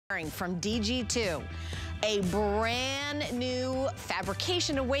From DG2. A brand new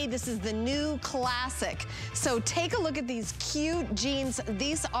fabrication away. This is the new classic. So take a look at these cute jeans.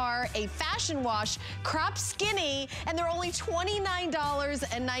 These are a fashion wash, crop skinny, and they're only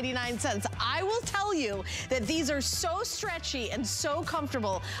 $29.99. I will tell you that these are so stretchy and so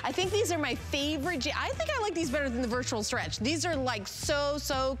comfortable. I think these are my favorite jeans. I think I like these better than the virtual stretch. These are like so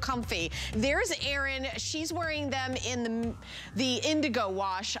comfy. There's Erin. She's wearing them in the indigo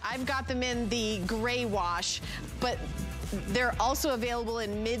wash. I've got them in the gray wash. But they're also available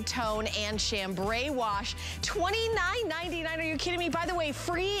in mid-tone and chambray wash. $29.99, are you kidding me? By the way,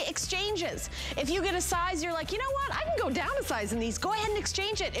 free exchanges. If you get a size, you're like, you know what? I can go down a size in these. Go ahead and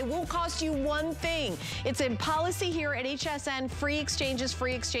exchange it. It won't cost you one thing. It's in policy here at HSN. Free exchanges,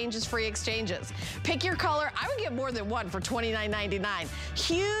 free exchanges, free exchanges. Pick your color. I would get more than one for $29.99.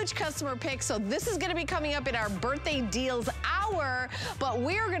 Huge customer pick. So this is gonna be coming up in our birthday deals hour, but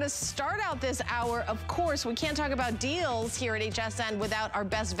we're gonna start out this hour. Of course, we can't talk about deals here at HSN without our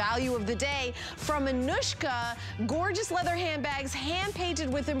best value of the day from Anushka. Gorgeous leather handbags, hand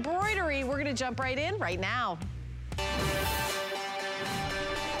painted with embroidery. We're gonna jump right in right now.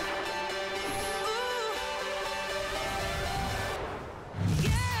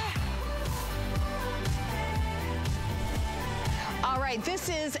 All right, this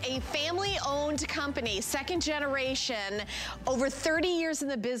is a family-owned company, second generation, over 30 years in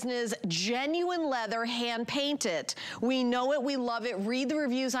the business, genuine leather, hand-painted. We know it, we love it. Read the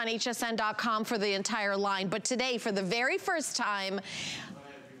reviews on hsn.com for the entire line. But today, for the very first time,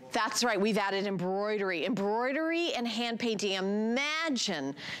 that's right, we've added embroidery. Embroidery and hand painting.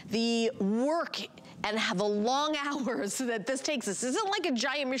 Imagine the work and have the long hours that this takes us. This isn't like a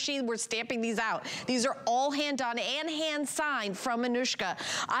giant machine we're stamping these out. These are all hand done and hand signed from Anushka.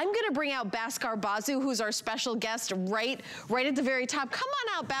 I'm gonna bring out Bhaskar Basu, who's our special guest right at the very top. Come on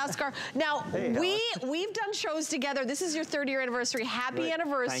out, Bhaskar. Now, hey, we've done shows together. This is your 30-year anniversary. Happy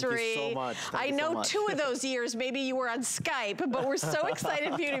anniversary. Thank you so much. I know 2 of those years, maybe you were on Skype, but we're so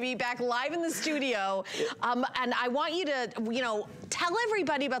excited for you to be back live in the studio. And I want you to, tell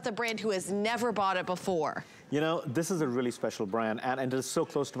everybody about the brand who has never bought it before. You know, this is a really special brand, and it is so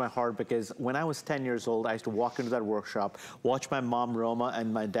close to my heart because when I was 10 years old, I used to walk into that workshop, watch my mom, Roma,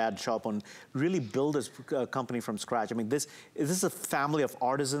 and my dad shop and really build this company from scratch. I mean, this is a family of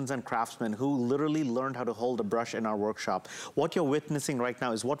artisans and craftsmen who literally learned how to hold a brush in our workshop. What you're witnessing right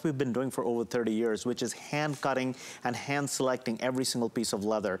now is what we've been doing for over 30 years, which is hand cutting and hand selecting every single piece of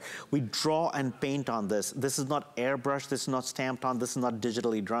leather. We draw and paint on this. This is not airbrush, this is not stamped on, this is not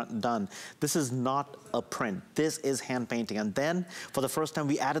digitally done. This is not a print. This is hand painting. And then for the first time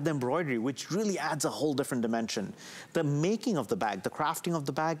we added the embroidery, which really adds a whole different dimension. The making of the bag, the crafting of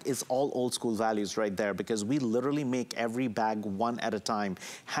the bag is all old school values right there because we literally make every bag one at a time.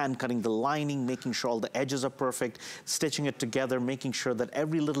 Hand cutting the lining, making sure all the edges are perfect, stitching it together, making sure that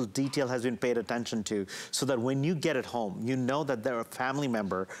every little detail has been paid attention to so that when you get it home, you know that they're a family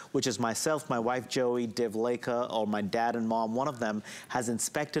member, which is myself, my wife Joey, Dev Leka, or my dad and mom, one of them has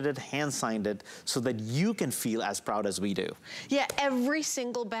inspected it, hand signed it, so that you can feel as proud as we do. Yeah, every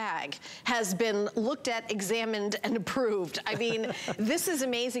single bag has been looked at, examined, and approved. I mean, this is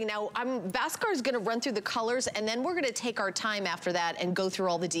amazing. Now, Bhaskar is gonna run through the colors, and then we're gonna take our time after that and go through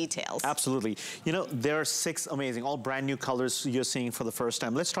all the details. Absolutely. You know, there are 6 amazing, all brand new colors you're seeing for the first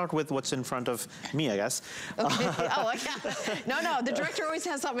time. Let's start with what's in front of me, I guess. Okay. No, the director always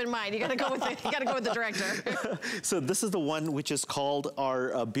has something in mind. You gotta go with the director. So this is the one which is called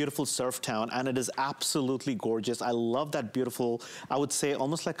our beautiful surf town, and it is absolutely gorgeous. I love that beautiful, I would say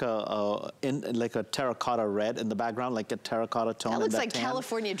almost like a terracotta red in the background, like a terracotta tone. That looks like tan.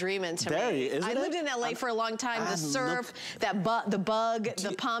 California dreaming to me. I lived in LA for a long time. The surf, the bug,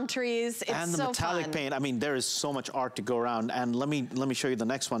 the palm trees. It's and the so metallic fun. paint. I mean, there is so much art to go around. And let me show you the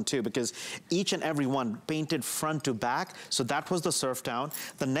next one too, because each and every one painted front to back. So that was the surf town.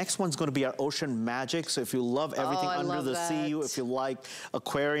 The next one's going to be our ocean magic. So if you love everything under the sea, if you like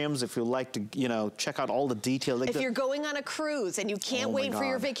aquariums, if you like to, check out all the detail. Like if you're going on a cruise and you can't wait for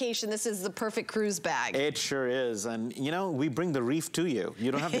your vacation, this is the perfect cruise bag. It sure is. And we bring the reef to you.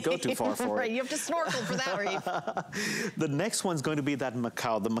 You don't have to go too far for right, it. you have to snorkel for that reef. The next one's going to be that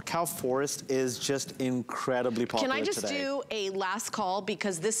Macau. The Macau forest is just incredibly popular. Can I just do a last call,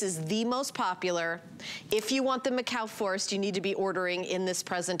 because this is the most popular. If you want the Macau forest, you need to be ordering in this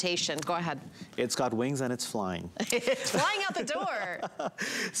presentation. Go ahead. It's got wings and it's flying. It's flying out the door.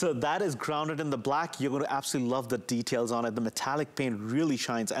 So that is grounded in the black. You're you're going to absolutely love the details on it. The metallic paint really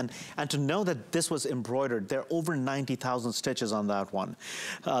shines. And to know that this was embroidered, there are over 90,000 stitches on that one.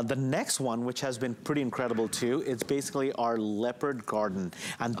 The next one, which has been pretty incredible too, it's basically our leopard garden.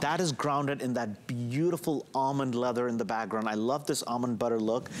 And that is grounded in that beautiful almond leather in the background. I love this almond butter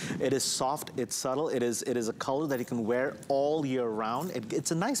look. It is soft, it's subtle, it is a color that you can wear all year round.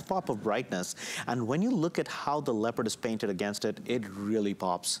 It's a nice pop of brightness. And when you look at how the leopard is painted against it, it really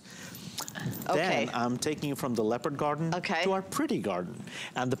pops. Okay. Then I'm taking you from the leopard garden to our pretty garden.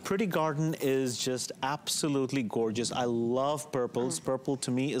 And the pretty garden is just absolutely gorgeous. I love purples. Purple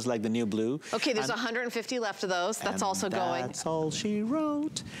to me is like the new blue. Okay, there's 150 left of those. That's also going. That's all she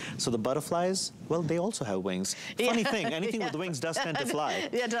wrote. So the butterflies, well, they also have wings. Funny thing, anything with wings does tend to fly.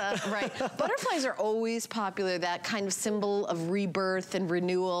 Yeah, right. Butterflies are always popular, that kind of symbol of rebirth and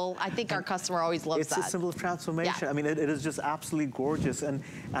renewal. I think our customer always loves that. It's a symbol of transformation. Yeah. I mean, it is just absolutely gorgeous. And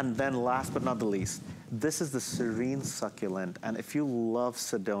then last but not the least, this is the serene succulent. And if you love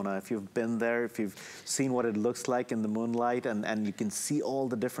Sedona, if you've been there, if you've seen what it looks like in the moonlight, and you can see all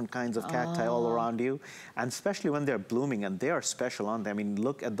the different kinds of cacti all around you, and especially when they're blooming, and they are special, aren't they? I mean,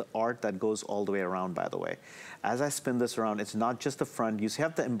 look at the art that goes all the way around, by the way. As I spin this around, it's not just the front. You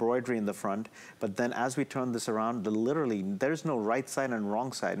have the embroidery in the front, but then as we turn this around, literally, there's no right side and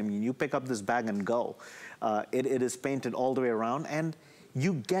wrong side. I mean, you pick up this bag and go. It is painted all the way around, and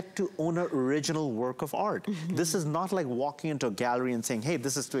you get to own an original work of art. This is not like walking into a gallery and saying, hey,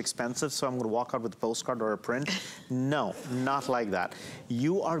 this is too expensive, so I'm gonna walk out with a postcard or a print. No, not like that.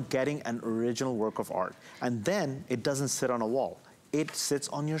 You are getting an original work of art. And then it doesn't sit on a wall. It sits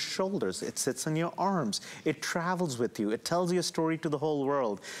on your shoulders, it sits on your arms, it travels with you, it tells you a story to the whole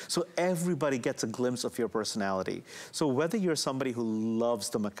world. So everybody gets a glimpse of your personality. So whether you're somebody who loves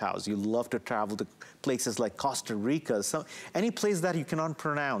the Macaus, you love to travel to places like Costa Rica, any place that you cannot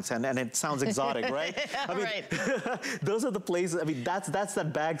pronounce, and it sounds exotic, right? I mean, right. Those are the places, I mean, that's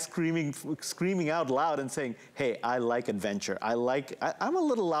that bag screaming out loud and saying, hey, I like adventure. I'm a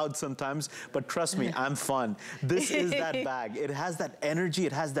little loud sometimes, but trust me, I'm fun. This is that bag. It has that energy,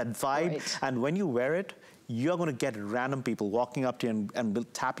 it has that vibe, and when you wear it, you're going to get random people walking up to you and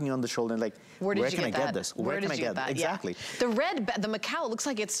tapping you on the shoulder and like, where can I get this? Where can I get that? Exactly. Yeah. The red, the Macau looks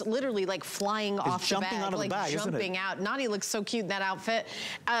like it's literally like flying off the bag. Jumping out of the bag, isn't it? Jumping out. Nani looks so cute in that outfit.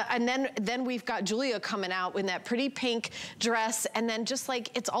 And then we've got Julia coming out in that pretty pink dress. And then just like,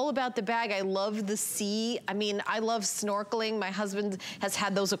 it's all about the bag. I love the sea. I mean, I love snorkeling. My husband has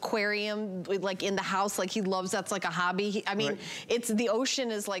had those aquarium like in the house. Like he loves, that's like a hobby. I mean, it's, the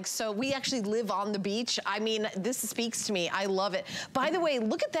ocean is like, so we actually live on the beach. I mean, this speaks to me. I love it. By the way,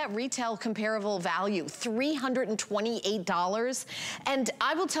 look at that retail comparable value, $328. And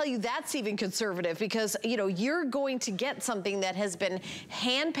I will tell you, that's even conservative because, you know, you're going to get something that has been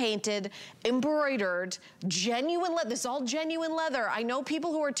hand painted, embroidered, genuine leather. This is all genuine leather. I know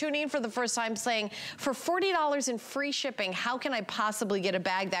people who are tuning in for the first time saying, for $40 in free shipping, how can I possibly get a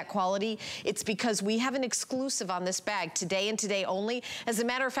bag that quality? It's because we have an exclusive on this bag today and today only. As a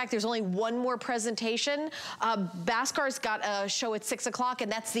matter of fact, there's only one more presentation. Bhaskar's got a show at 6 o'clock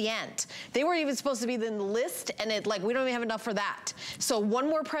and that's the end. They weren't even supposed to be in the list and we don't even have enough for that. So one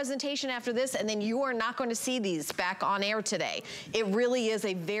more presentation after this and then you are not going to see these back on air today. It really is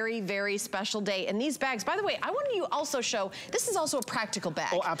a very, very special day. And these bags, by the way, I wanted you also show, this is also a practical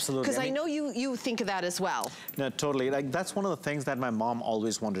bag. Oh, absolutely. Because I know you think of that as well. No, totally. Like that's one of the things that my mom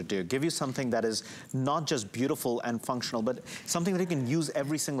always wanted to do. Give you something that is not just beautiful and functional, but something that you can use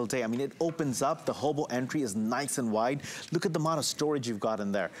every single day. I mean, it opens up, the hobo entry is nice and wide. Look at the amount of storage you've got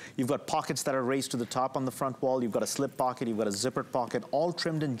in there. You've got pockets that are raised to the top on the front wall. You've got a slip pocket. You've got a zippered pocket, all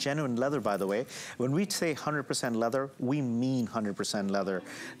trimmed in genuine leather, by the way. When we say 100% leather, we mean 100% leather.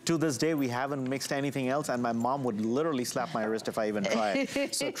 To this day, we haven't mixed anything else, and my mom would literally slap my wrist if I even tried.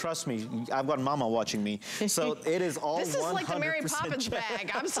 So trust me, I've got mama watching me. So it is all 100% This is like the Mary Poppins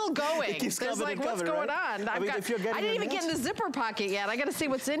bag. I'm still going. There's like, what's going on? I mean, if you're getting I didn't even get in the zipper pocket yet. I got to see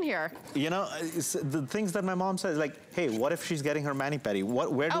what's in here. You know, the things that my mom says, like, hey, what if she's getting her mani-pedi?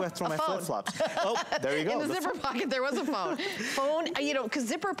 Where do I throw my flip-flops? Oh, there you go. In the zipper pocket, there was a phone. You know, because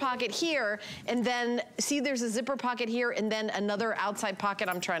zipper pocket here, and then, see, there's a zipper pocket here, and then another outside pocket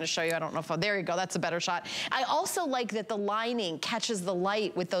I'm trying to show you. I don't know if, there you go, that's a better shot. I also like that the lining catches the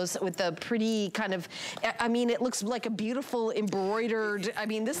light with the pretty kind of, I mean, it looks like a beautiful embroidered, I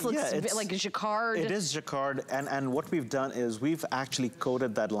mean, this looks like jacquard. It is jacquard, and what we've done is we've actually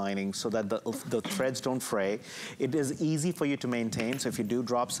coated that lining so that the threads threads don't fray. It is easy for you to maintain. So if you do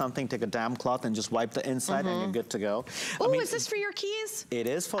drop something, take a damp cloth and just wipe the inside and you're good to go. Oh, is this for your keys? It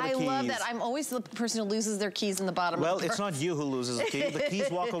is for the keys. I love that. I'm always the person who loses their keys in the bottom of the purse. Well, it's not you who loses the key. The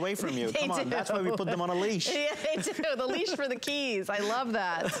keys walk away from you. Come on, that's why we put them on a leash. Yeah, they do. The leash for the keys. I love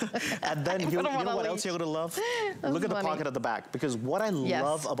that. And then you know what else you're going to love? Look at the pocket at the back. Because what I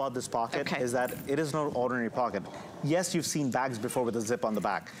love about this pocket is that it is no ordinary pocket. Yes, you've seen bags before with a zip on the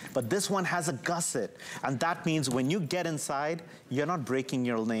back, but this one has a gusset. And that means when you get inside, you're not breaking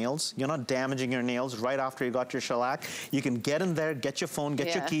your nails. You're not damaging your nails right after you got your shellac. You can get in there, get your phone,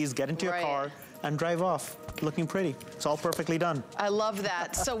 get your keys, get into your car, and drive off looking pretty. It's all perfectly done. I love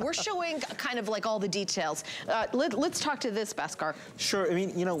that. So we're showing kind of like all the details. Let's talk to this, Bhaskar. Sure. I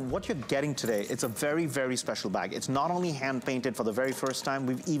mean, you know, what you're getting today, it's a very, very special bag. It's not only hand painted for the very first time,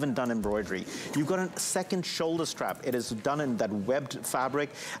 we've even done embroidery. You've got a second shoulder strap. It is done in that webbed fabric,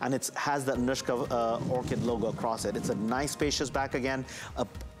 and it has that Anushka orchid logo across it. It's a nice, spacious bag again.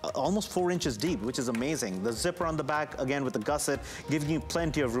 Almost 4 inches deep, which is amazing. The zipper on the back, again with the gusset, giving you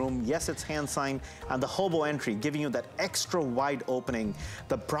plenty of room. Yes, it's hand signed. And the hobo entry, giving you that extra wide opening.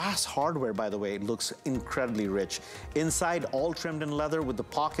 The brass hardware, by the way, looks incredibly rich. Inside, all trimmed in leather with the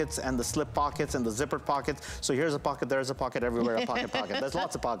pockets and the slip pockets and the zippered pockets. So here's a pocket, there's a pocket, everywhere a pocket. There's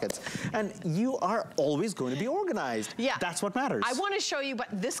lots of pockets. And you are always going to be organized. Yeah. That's what matters. I want to show you, but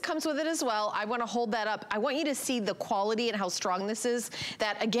this comes with it as well. I want to hold that up. I want you to see the quality and how strong this is.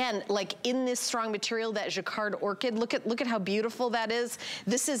 That, again, like in this strong material, that jacquard orchid, look at how beautiful that is.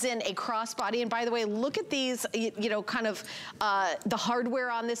 This is in a crossbody, and by the way, look at these, you know, kind of the hardware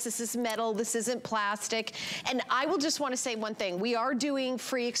on this. This is metal, this isn't plastic. And I will just want to say one thing. We are doing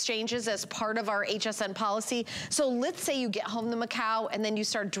free exchanges as part of our HSN policy. So let's say you get home to Macau and then you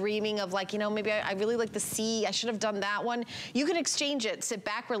start dreaming of, like, you know, maybe I really like the sea, I should have done that one. You can exchange it, sit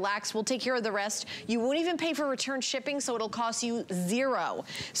back, relax, we'll take care of the rest. You won't even pay for return shipping, so it'll cost you $0.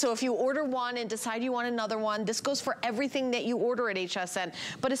 So if you order one and decide you want another one, this goes for everything that you order at HSN.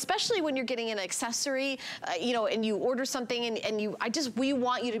 But especially when you're getting an accessory, you know, and you order something and we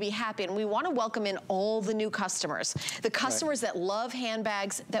want you to be happy, and we want to welcome in all the new customers. The customers that love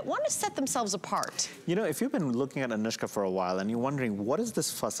handbags, that want to set themselves apart. You know, if you've been looking at Anushka for a while and you're wondering, what is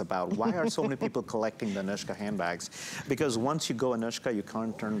this fuss about? Why are so many people collecting the Anushka handbags? Because once you go Anushka, you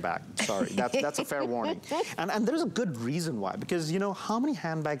can't turn back. Sorry, that's a fair warning. And there's a good reason why. Because, you know, how many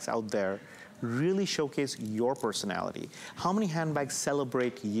handbags out there really showcase your personality? How many handbags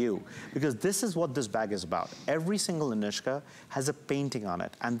celebrate you? Because this is what this bag is about. Every single Anushka has a painting on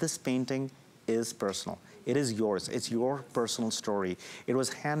it, and this painting is personal. It is yours. It's your personal story. It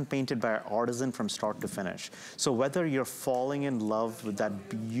was hand painted by an artisan from start to finish. So whether you're falling in love with that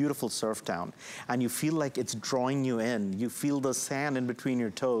beautiful surf town and you feel like it's drawing you in, you feel the sand in between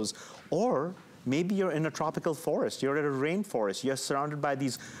your toes, or maybe you're in a tropical forest, you're at a rainforest, you're surrounded by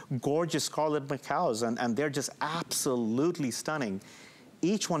these gorgeous scarlet macaws, and they're just absolutely stunning.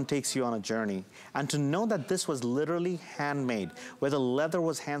 Each one takes you on a journey. And to know that this was literally handmade, where the leather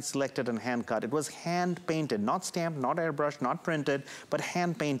was hand selected and hand cut, it was hand painted, not stamped, not airbrushed, not printed, but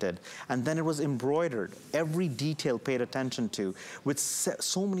hand painted. And then it was embroidered, every detail paid attention to, with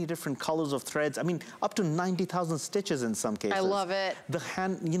so many different colors of threads. I mean, up to 90,000 stitches in some cases. I love it. The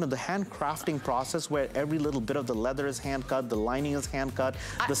hand, you know, the hand crafting process, where every little bit of the leather is hand cut, the lining is hand cut,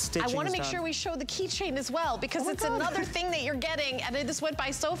 the stitching is I want to make done. sure we show the keychain as well, because it's another thing that you're getting, and this went by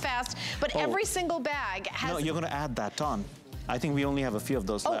so fast, but every single bag has... No, you're going to add that on. I think we only have a few of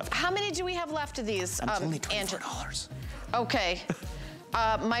those left. How many do we have left of these? And it's only $24. Okay.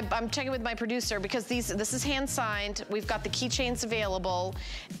 I'm checking with my producer, because this is hand signed. We've got the keychains available,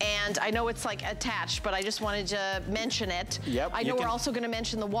 and I know it's like attached, but I just wanted to mention it. Yep. I know we're also going to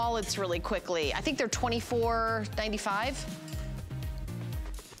mention the wallets really quickly. I think they're $24.95.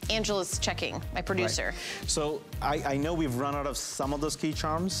 Angela's checking, my producer. Right. So I know we've run out of some of those key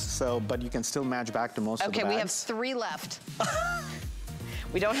charms, but you can still match back to most of the bags. Okay, we have 3 left.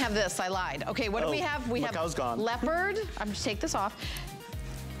 We don't have this, I lied. Okay, what do we have? We have gone. leopard, I'm gonna take this off,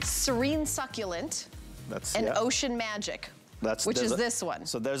 serene succulent, and ocean magic. Which is this one.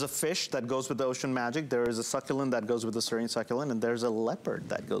 So there's a fish that goes with the ocean magic, there is a succulent that goes with the serene succulent, and there's a leopard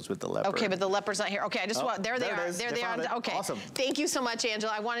that goes with the leopard. Okay, but the leopard's not here. Okay, I just want, there they are. There they are. Okay, awesome. Thank you so much,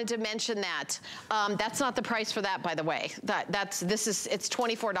 Angela. I wanted to mention that. That's not the price for that, by the way. It's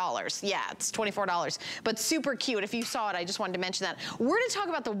 $24. Yeah, it's $24, but super cute. If you saw it, I just wanted to mention that. We're gonna talk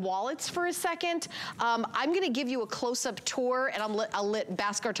about the wallets for a second. I'm gonna give you a close-up tour, and I'll let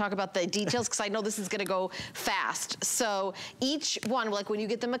Bhaskar talk about the details, because I know this is gonna go fast. So each one, like when you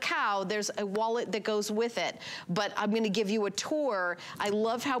get the Macau, there's a wallet that goes with it. But I'm gonna give you a tour. I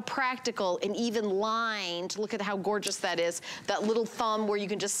love how practical and even lined. Look at how gorgeous that is. That little thumb where you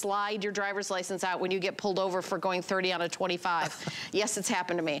can just slide your driver's license out when you get pulled over for going 30 on a 25. Yes, it's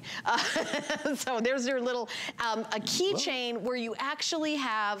happened to me. So there's your little, a keychain where you actually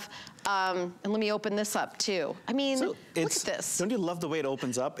have, and let me open this up too. I mean, look at this. Don't you love the way it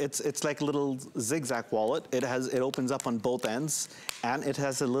opens up? It's like a little zigzag wallet. It opens up on both ends, and it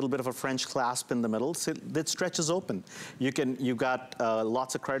has a little bit of a French clasp in the middle, so it stretches open. You've got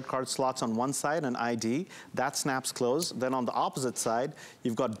lots of credit card slots on one side and ID. That snaps closed. Then on the opposite side,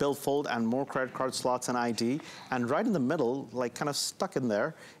 you've got billfold and more credit card slots and ID. And right in the middle, like kind of stuck in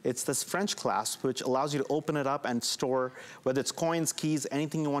there, it's this French clasp, which allows you to open it up and store, whether it's coins, keys,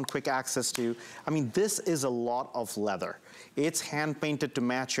 anything you want quick access to. I mean, this is a lot of leather. It's hand-painted to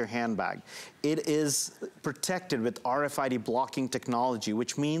match your handbag. It is protected with RFID blocking technology,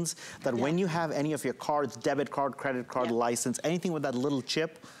 which means that when you have any of your cards, debit card, credit card, license, anything with that little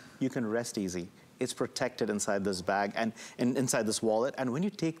chip, you can rest easy. It's protected inside this bag and inside this wallet. And when you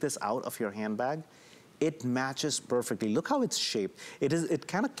take this out of your handbag, it matches perfectly. Look how it's shaped. It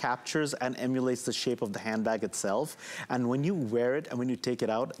kind of captures and emulates the shape of the handbag itself. And when you wear it and when you take it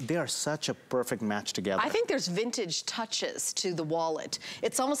out, they are such a perfect match together. I think there's vintage touches to the wallet.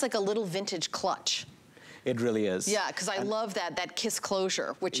 It's almost like a little vintage clutch. It really is. Yeah, because I love that kiss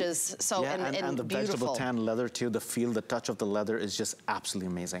closure, which is so and the beautiful. vegetable tan leather too, the feel, the touch of the leather is just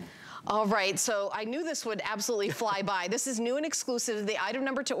absolutely amazing. All right, so I knew this would absolutely fly by. This is new and exclusive. The item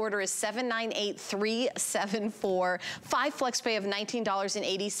number to order is 798374. 5 flex pay of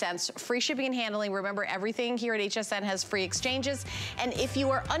 $19.80. Free shipping and handling. Remember, everything here at HSN has free exchanges. And if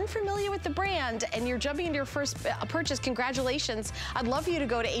you are unfamiliar with the brand and you're jumping into your first purchase, congratulations. I'd love for you to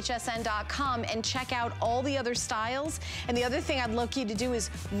go to hsn.com and check out all the other styles. And the other thing I'd love you to do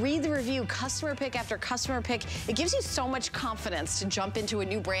is read the review, customer pick after customer pick. It gives you so much confidence to jump into a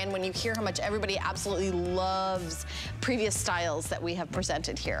new brand when you hear how much everybody absolutely loves previous styles that we have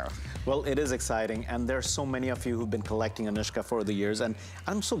presented here. Well, it is exciting, and there's so many of you who've been collecting Anushka for the years, and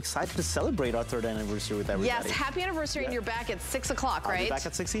I'm so excited to celebrate our 3rd anniversary with everybody. Yes, happy anniversary, and you're back at 6 o'clock, right? I'll be back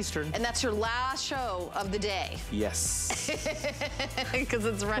at 6 Eastern. And that's your last show of the day. Yes. Because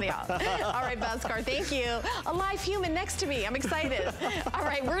it's running out. All right, Bhaskar, thank you. A live human next to me. I'm excited. All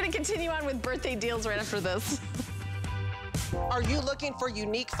right, we're going to continue on with birthday deals right after this. Are you looking for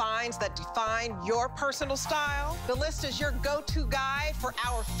unique finds that define your personal style? The List is your go-to guide for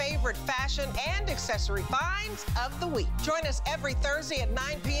our favorite fashion and accessory finds of the week. Join us every Thursday at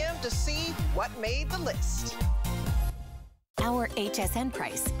 9 p.m. to see what made the list. Our HSN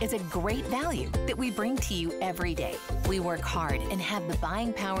price is a great value that we bring to you every day. We work hard and have the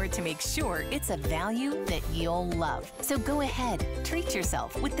buying power to make sure it's a value that you'll love. So go ahead, treat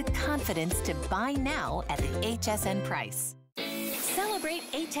yourself with the confidence to buy now at the HSN price. Celebrate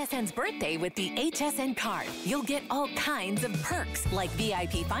HSN's birthday with the HSN card. You'll get all kinds of perks like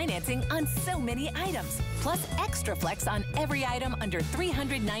VIP financing on so many items, plus extra flex on every item under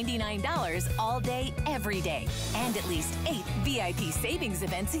 $399 all day, every day, and at least 8 VIP savings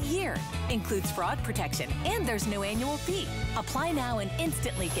events a year. Includes fraud protection, and there's no annual fee. Apply now and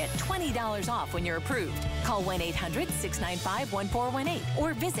instantly get $20 off when you're approved. Call 1-800-695-1418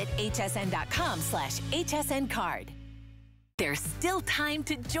 or visit hsn.com/HSN card. There's still time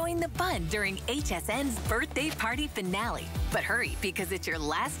to join the fun during HSN's birthday party finale. But hurry, because it's your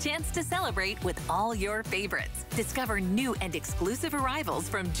last chance to celebrate with all your favorites. Discover new and exclusive arrivals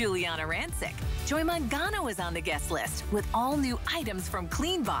from Juliana Rancic. Joy Mangano is on the guest list with all new items from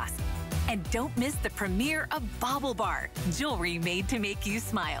Clean Boss. And don't miss the premiere of Bauble Bar, jewelry made to make you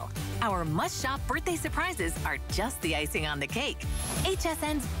smile. Our must-shop birthday surprises are just the icing on the cake.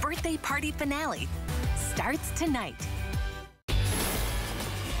 HSN's birthday party finale starts tonight.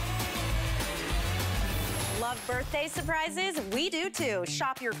 Love birthday surprises? We do too.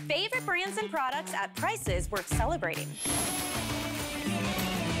 Shop your favorite brands and products at prices worth celebrating.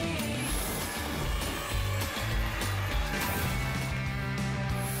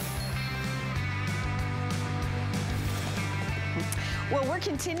 Well, we're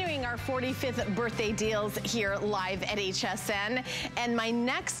continuing our 45th birthday deals here live at HSN. And my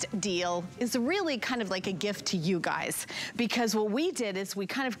next deal is really kind of like a gift to you guys, because what we did is we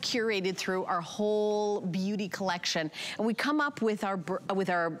kind of curated through our whole beauty collection, and we come up with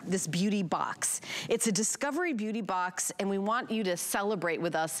this beauty box. It's a Discovery Beauty box, and we want you to celebrate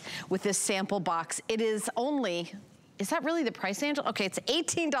with us with this sample box. It is only is that really the price, Angela? Okay, it's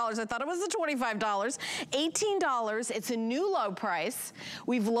 $18. I thought it was the $25. $18, it's a new low price.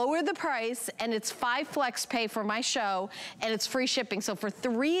 We've lowered the price, and it's 5 flex pay for my show, and it's free shipping. So for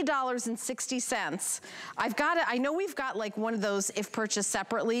 $3.60, I've got it. I know we've got like one of those if purchased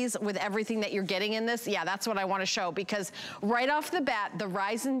separately with everything that you're getting in this. Yeah, that's what I want to show, because right off the bat, the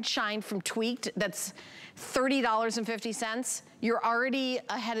Rise and Shine from Tweaked, that's $30.50. You're already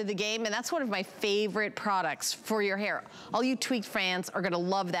ahead of the game, and that's one of my favorite products for your hair. All you Tweaked fans are gonna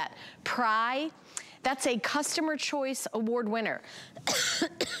love that. Pry, that's a Customer Choice Award winner.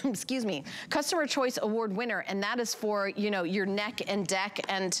 Excuse me, Customer Choice Award winner, and that is for, you know, your neck and deck.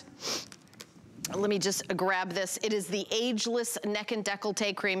 And let me just grab this. It is the Ageless Neck and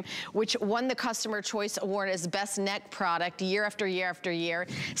Décolleté Cream, which won the Customer Choice Award as Best Neck Product year after year after year.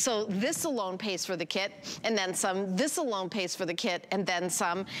 So this alone pays for the kit, and then some. This alone pays for the kit, and then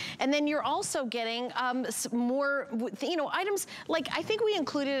some. And then you're also getting more, you know, items. Like, I think we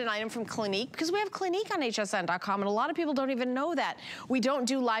included an item from Clinique, because we have Clinique on hsn.com, and a lot of people don't even know that. We don't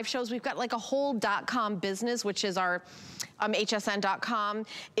do live shows. We've got like a whole .com business, which is our hsn.com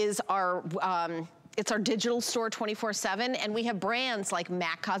is our it's our digital store 24/7, and we have brands like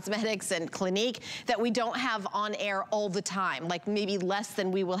MAC Cosmetics and Clinique that we don't have on air all the time, like maybe less than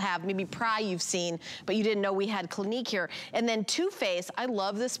we will have. Maybe Pry you've seen, but you didn't know we had Clinique here. And then Too Faced, I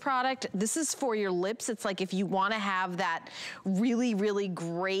love this product. This is for your lips. It's like if you want to have that really, really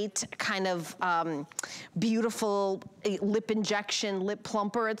great kind of beautiful lip injection, lip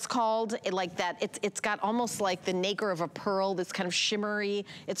plumper it's called, like that. It's got almost like the nacre of a pearl, this kind of shimmery.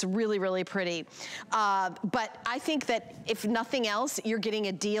 It's really, really pretty. But I think that if nothing else, you're getting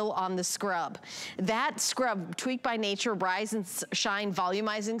a deal on the scrub. That scrub, Tweaked by Nature Rise and Shine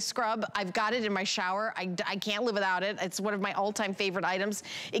Volumizing Scrub, I've got it in my shower. I can't live without it. It's one of my all-time favorite items.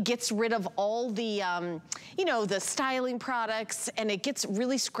 It gets rid of all the, you know, the styling products, and it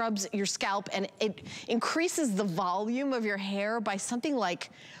really scrubs your scalp, and it increases the volume of your hair by something like,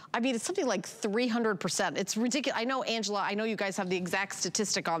 I mean, it's something like 300%. It's ridiculous. I know, Angela, I know you guys have the exact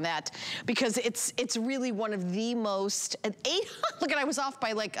statistic on that, because it's really one of the most, look at, I was off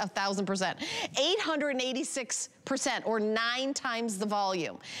by like 1,000%. 886%, or 9 times the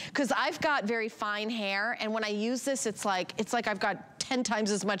volume. Because I've got very fine hair, and when I use this, it's like I've got 10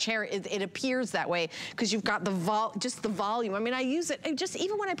 times as much hair. It appears that way because you've got just the volume. I mean, I use it just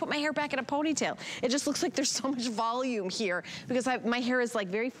even when I put my hair back in a ponytail, it just looks like there's so much volume here because my hair is like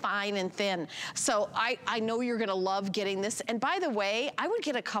very fine and thin. So I know you're gonna love getting this. And by the way, I would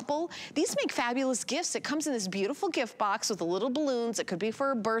get a couple. These make fabulous gifts. It comes in this beautiful gift box with the little balloons. It could be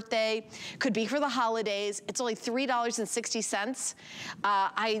for a birthday, could be for the holidays. It's only $3.60.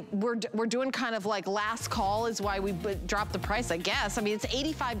 We're doing kind of like last call is why we dropped the price, I guess. I mean, it's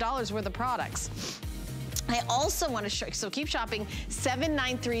 $85 worth of products. I also want to show you, so keep shopping,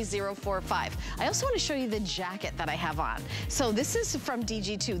 793045. I also want to show you the jacket that I have on. So this is from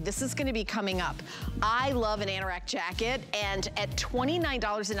DG2. This is going to be coming up. I love an anorak jacket, and at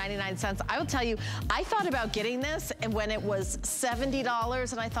 $29.99, I will tell you, I thought about getting this and when it was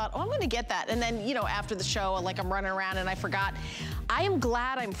 $70, and I thought, oh, I'm going to get that. And then, you know, after the show, like I'm running around and I forgot. I am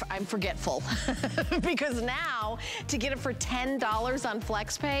glad I'm forgetful because now to get it for $10 on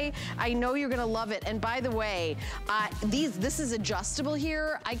FlexPay, I know you're going to love it. And by the way, this is adjustable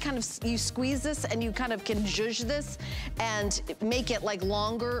here. You squeeze this and you kind of can zhuzh this and make it like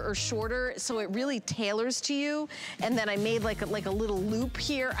longer or shorter, so it really tailors to you. And then I made like a little loop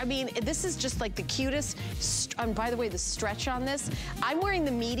here. I mean, this is just like the cutest. And by the way, the stretch on this, I'm wearing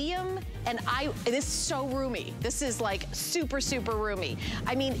the medium, and this is so roomy. This is like super, super roomy.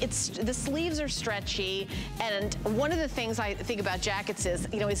 I mean, the sleeves are stretchy, and one of the things I think about jackets is,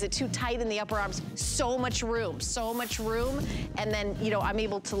 you know, is it too tight in the upper arms? So much room, and then, you know, I'm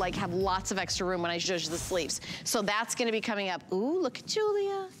able to like have lots of extra room when I zhuzh the sleeves. So that's gonna be coming up. Ooh, look at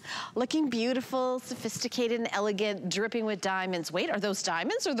Julia, looking beautiful, sophisticated and elegant, dripping with diamonds. Wait, are those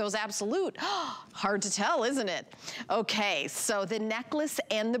diamonds or those absolute? Hard to tell, isn't it? Okay, so the necklace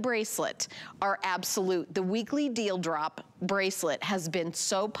and the bracelet are absolute. The weekly deal drop bracelet has been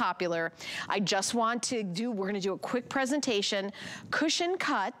so popular. I just want to we're gonna do a quick presentation. Cushion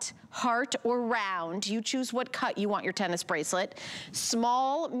cut, heart or round, you choose what cut you want your tennis bracelet.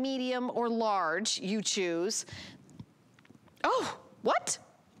 Small, medium, or large, you choose. Oh, what?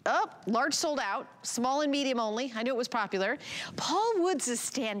 Oh, large sold out, small and medium only. I knew it was popular. Paul Woods is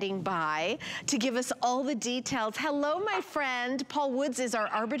standing by to give us all the details. Hello, my friend. Paul Woods is our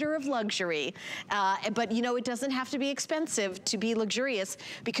arbiter of luxury. But you know, it doesn't have to be expensive to be luxurious,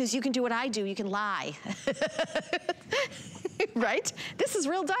 because you can do what I do, you can lie. Right? This is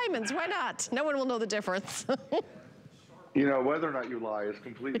real diamonds, why not? No one will know the difference. You know, whether or not you lie is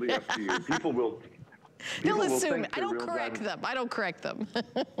completely up to you. People will. They'll assume. I don't correct them. I don't correct them.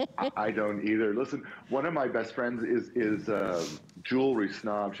 I don't either. Listen, one of my best friends is a jewelry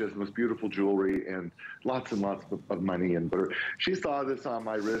snob. She has the most beautiful jewelry and lots of money. But she saw this on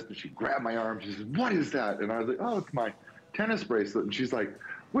my wrist and she grabbed my arm. She said, "What is that?" And I was like, "Oh, it's my tennis bracelet." And she's like,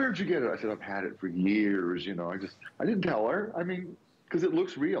 "Where'd you get it?" I said, "I've had it for years. You know, I didn't tell her. I mean, because it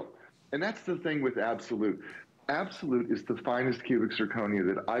looks real." And that's the thing with Absolute. Absolute is the finest cubic zirconia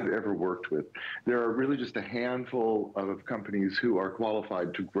that I've ever worked with. There are really just a handful of companies who are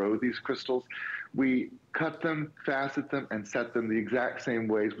qualified to grow these crystals. We cut them, facet them, and set them the exact same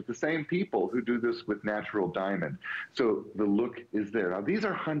ways with the same people who do this with natural diamond. So the look is there. Now, these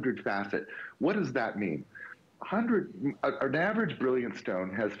are 100 facet. What does that mean? An average brilliant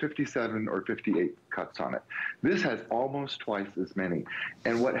stone has 57 or 58 cuts on it. This has almost twice as many.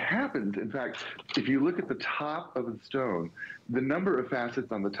 And what happens, in fact, if you look at the top of the stone, the number of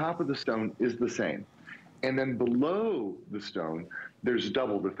facets on the top of the stone is the same. And then below the stone, there's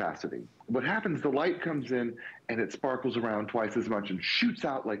double the faceting. What happens, the light comes in and it sparkles around twice as much and shoots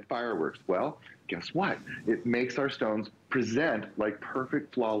out like fireworks. Well, guess what? It makes our stones present like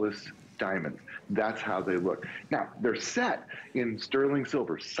perfect, flawless diamonds. That's how they look. Now, they're set in sterling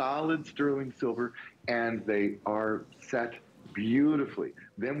silver, solid sterling silver, and they are set beautifully.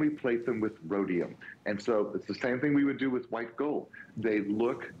 Then we plate them with rhodium. And so it's the same thing we would do with white gold. They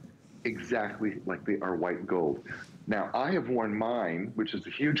look exactly like they are white gold. Now, I have worn mine, which is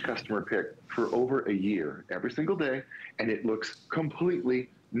a huge customer pick, for over a year, every single day, and it looks completely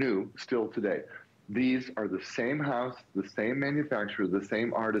new still today. These are the same house, the same manufacturer, the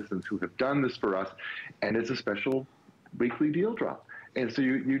same artisans who have done this for us, and it's a special weekly deal drop. And so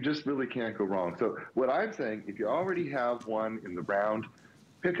you just really can't go wrong. So what I'm saying, if you already have one in the round,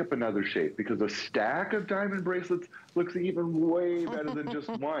 pick up another shape, because a stack of diamond bracelets looks even way better than just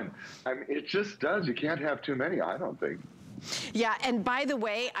one. I mean, it just does. You can't have too many, I don't think. Yeah, and by the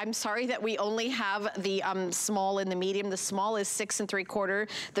way, I'm sorry that we only have the small and the medium. The small is 6 3/4.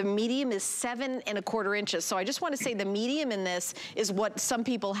 The medium is 7 1/4 inches. So I just want to say the medium in this is what some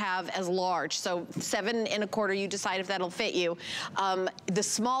people have as large. So 7 1/4, you decide if that'll fit you. The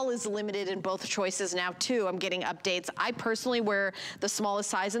small is limited in both choices now too. I'm getting updates. I personally wear the smallest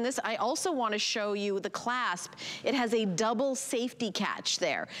size in this. I also want to show you the clasp. It has a double safety catch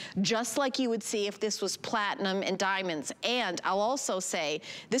there, just like you would see if this was platinum and diamonds. And I'll also say,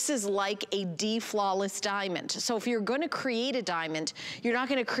 this is like a D-flawless diamond. So if you're gonna create a diamond, you're not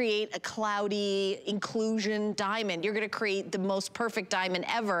gonna create a cloudy inclusion diamond. You're gonna create the most perfect diamond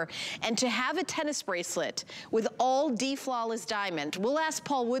ever. And to have a tennis bracelet with all D-flawless diamond, we'll ask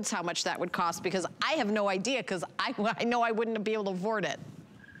Paul Woods how much that would cost, because I have no idea, because I know I wouldn't be able to afford it.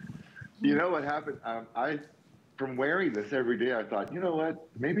 You know what happened? From wearing this every day, I thought, you know what,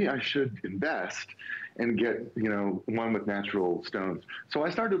 maybe I should invest and get, you know, one with natural stones. So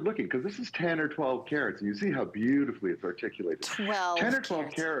I started looking, because this is 10 or 12 carats, and you see how beautifully it's articulated. 10 or 12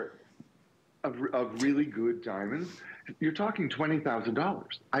 carats of really good diamonds, you're talking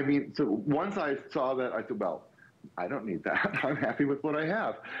 $20,000. I mean, so once I saw that, I said, well, I don't need that. I'm happy with what I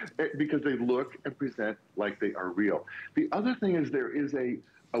have, because they look and present like they are real. The other thing is, there is a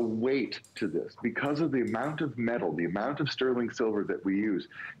weight to this because of the amount of metal, the amount of sterling silver that we use.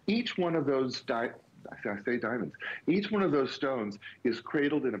 Each one of those I say diamonds. Each one of those stones is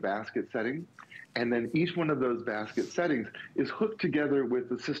cradled in a basket setting, and then each one of those basket settings is hooked together with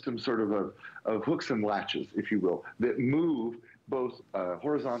the system sort of hooks and latches, if you will, that move both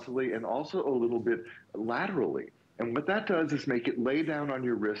horizontally and also a little bit laterally. And what that does is make it lay down on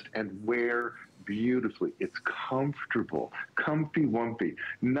your wrist and wear beautifully. It's comfortable, comfy-wumpy.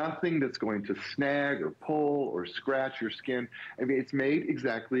 Nothing that's going to snag or pull or scratch your skin. I mean, it's made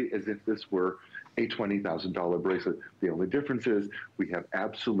exactly as if this were a $20,000 bracelet. The only difference is we have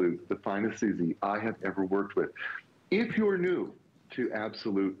Absolute, the finest CZ I have ever worked with. If you're new to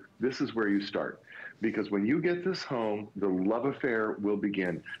Absolute, this is where you start. Because when you get this home, the love affair will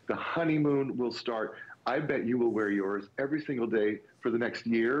begin. The honeymoon will start. I bet you will wear yours every single day for the next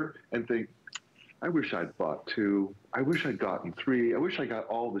year and think, I wish I'd bought 2. I wish I'd gotten 3. I wish I got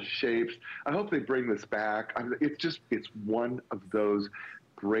all the shapes. I hope they bring this back. It's one of those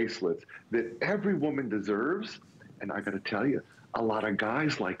bracelets that every woman deserves. And I got to tell you, a lot of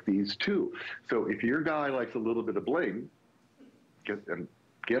guys like these too. So if your guy likes a little bit of bling, get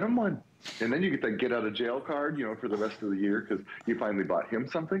him one. And then you get that get out of jail card, you know, for the rest of the year because you finally bought him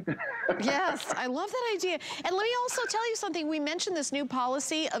something. Yes, I love that idea. And let me also tell you something. We mentioned this new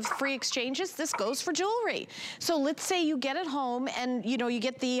policy of free exchanges. This goes for jewelry. So let's say you get it home and, you know, you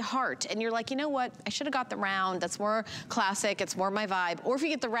get the heart and you're like, you know what? I should have got the round. That's more classic. It's more my vibe. Or if you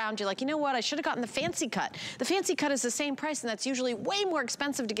get the round, you're like, you know what? I should have gotten the fancy cut. The fancy cut is the same price and that's usually way more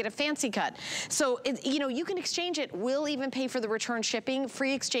expensive to get a fancy cut. So, you know, you can exchange it. We'll even pay for the return shipping.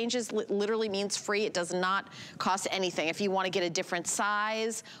 Free exchanges literally means free. It does not cost anything. If you want to get a different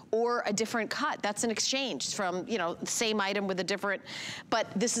size or a different cut, that's an exchange from, you know, the same item with a different, but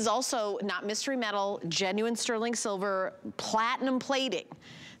this is also not mystery metal, genuine sterling silver, platinum plating.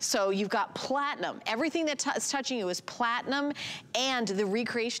 So you've got platinum. Everything that is touching you is platinum and the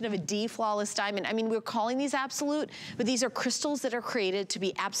recreation of a D-flawless diamond. I mean, we're calling these absolute, but these are crystals that are created to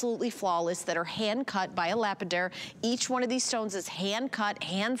be absolutely flawless, that are hand cut by a lapidary. Each one of these stones is hand cut,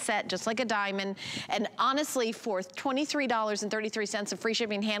 hand set, just like a diamond. And honestly, for $23.33 of free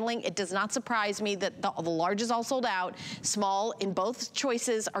shipping and handling, it does not surprise me that the large is all sold out. Small in both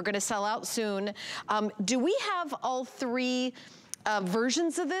choices are gonna sell out soon. Do we have all three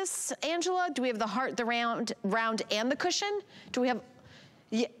versions of this, Angela? Do we have the heart, the round, and the cushion? Do we have,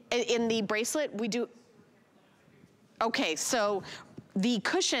 in the bracelet, we do? Okay, so the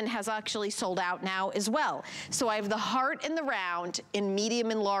cushion has actually sold out now as well. So I have the heart and the round in medium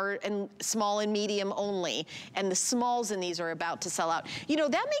and large, and small and medium only, and the smalls in these are about to sell out. You know,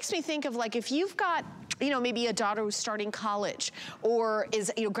 that makes me think of like if you've got, you know, maybe a daughter who's starting college or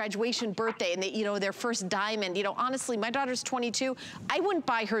is, you know, graduation birthday and they, you know, their first diamond. You know, honestly, my daughter's 22. I wouldn't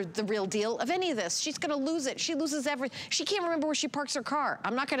buy her the real deal of any of this. She's gonna lose it. She loses everything. She can't remember where she parks her car.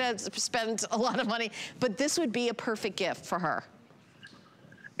 I'm not gonna spend a lot of money, but this would be a perfect gift for her.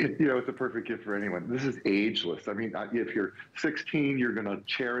 You know, it's a perfect gift for anyone. This is ageless. I mean, if you're 16, you're going to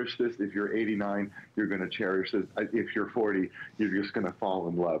cherish this. If you're 89, you're going to cherish this. If you're 40, you're just going to fall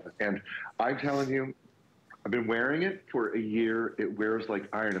in love. And I'm telling you, I've been wearing it for a year. It wears like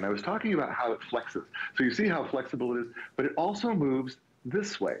iron. And I was talking about how it flexes. So you see how flexible it is, but it also moves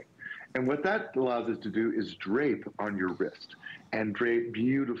this way. And what that allows us to do is drape on your wrist and drape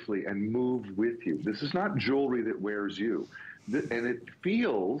beautifully and move with you. This is not jewelry that wears you. And it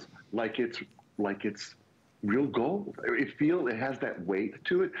feels like it's real gold. It has that weight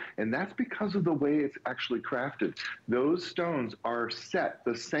to it, and that's because of the way it's actually crafted. Those stones are set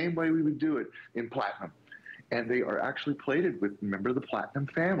the same way we would do it in platinum, and they are actually plated with, remember, the platinum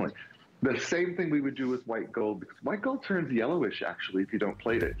family. The same thing we would do with white gold, because white gold turns yellowish actually if you don't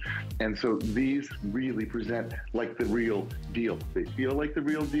plate it. And so these really present like the real deal. They feel like the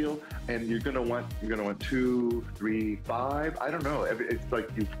real deal, and you're gonna want 2, 3, 5. I don't know. It's like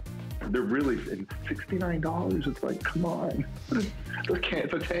they're really $69. It's like, come on.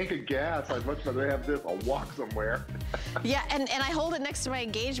 It's a tank of gas. I'd much rather have this. I'll walk somewhere. Yeah, and I hold it next to my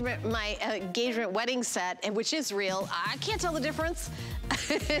engagement wedding set, which is real. I can't tell the difference.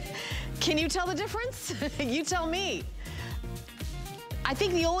 Can you tell the difference? You tell me. I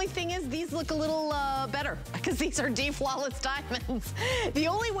think the only thing is these look a little better because these are D-flawless diamonds. The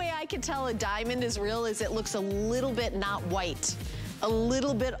only way I can tell a diamond is real is it looks a little bit not white. A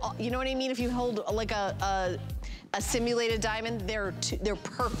little bit, you know what I mean? If you hold like a simulated diamond, they're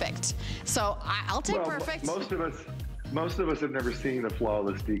perfect. So I'll take perfect. Most of us have never seen a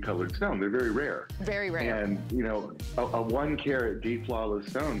flawless D-colored stone. They're very rare. Very rare. And you know, a 1 carat D-flawless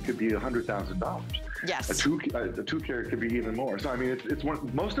stone could be $100,000. Yes. A 2 carat could be even more. So I mean, it's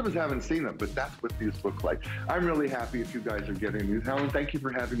one. Most of us haven't seen them, but that's what these look like. I'm really happy if you guys are getting these. Helen, thank you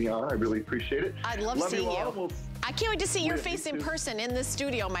for having me on. I really appreciate it. I love seeing you. I can't wait to see your face in person in this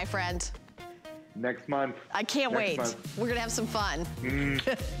studio, my friend. Next month. I can't wait. We're gonna have some fun.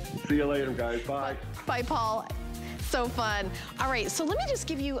 See you later, guys. Bye. Bye, Paul. So fun. All right, so let me just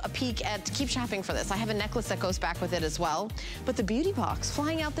give you a peek at, keep shopping for this. I have a necklace that goes back with it as well. But the beauty box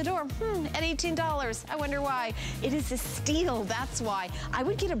flying out the door, at $18. I wonder why. It is a steal, that's why. I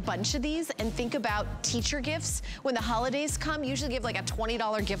would get a bunch of these and think about teacher gifts. When the holidays come, usually give like a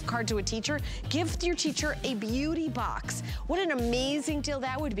 $20 gift card to a teacher. Give your teacher a beauty box. What an amazing deal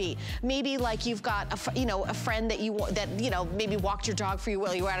that would be. Maybe like you've got a friend that maybe walked your dog for you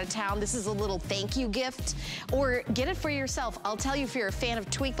while you were out of town. This is a little thank you gift. Or get it for yourself. I'll tell you, if you're a fan of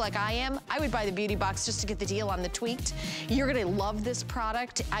Tweaked like I am, I would buy the beauty box just to get the deal on the Tweaked. You're gonna love this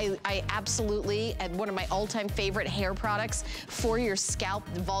product. I absolutely, and one of my all-time favorite hair products for your scalp,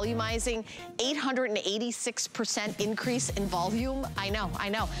 volumizing, 886% increase in volume. I know.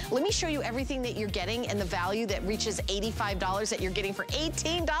 Let me show you everything that you're getting and the value that reaches $85 that you're getting for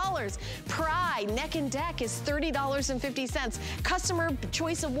 $18. Pry Neck and Deck is $30.50. Customer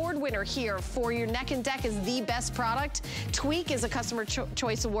Choice Award winner here for your Neck and Deck is the best product. Tweak is a Customer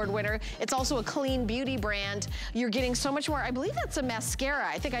Choice Award winner. It's also a clean beauty brand. You're getting so much more. I believe that's a mascara.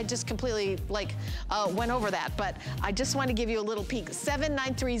 I think I just completely went over that, but I just want to give you a little peek.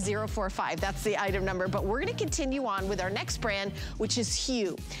 793045, that's the item number, but we're gonna continue on with our next brand, which is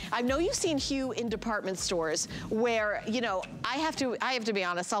Hue. I know you've seen Hue in department stores where, you know, I have to be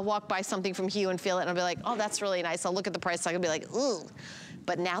honest, I'll walk by something from Hue and feel it and I'll be like, oh, that's really nice. I'll look at the price tag and be like, ooh.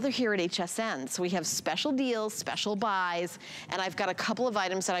 But now they're here at HSN, so we have special deals, special buys, and I've got a couple of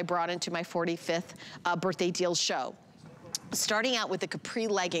items that I brought into my 45th birthday deal show. Starting out with the capri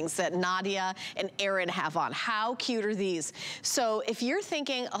leggings that Nadia and Erin have on. How cute are these? So if you're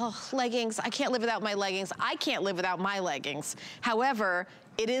thinking, oh, leggings, I can't live without my leggings, I can't live without my leggings. However,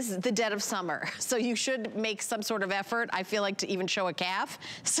 it is the dead of summer, so you should make some sort of effort, I feel like, to even show a calf.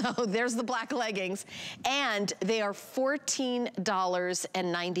 So there's the black leggings, and they are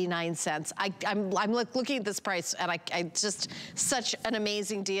 $14.99. I'm looking at this price, and I just, such an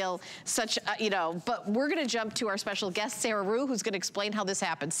amazing deal, such, you know, but we're gonna jump to our special guest, Sarah Rue, who's gonna explain how this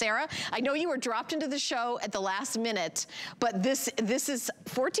happened. Sarah, I know you were dropped into the show at the last minute, but this is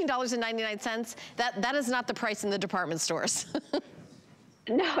 $14.99. That is not the price in the department stores.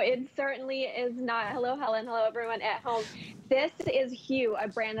 No, it certainly is not. Hello, Helen. Hello, everyone at home. This is Hue, a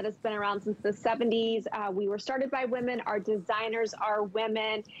brand that has been around since the 70s. We were started by women. Our designers are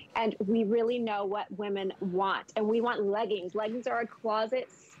women, and we really know what women want. And we want leggings. Leggings are a closet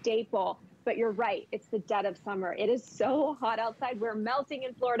staple. But you're right, it's the dead of summer. It is so hot outside. We're melting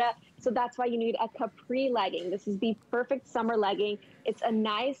in Florida, so that's why you need a capri legging. This is the perfect summer legging. It's a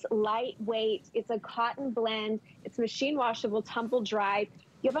nice, lightweight, it's a cotton blend, it's machine washable, tumble dry.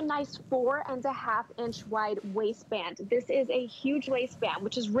 You have a nice 4.5-inch wide waistband. This is a huge waistband,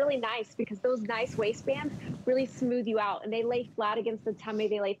 which is really nice because those nice waistbands really smooth you out, and they lay flat against the tummy.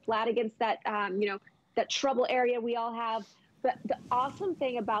 They lay flat against that, you know, that trouble area we all have. But the awesome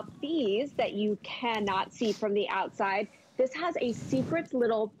thing about these that you cannot see from the outside, this has a secret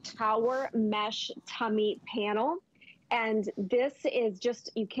little power mesh tummy panel. And this is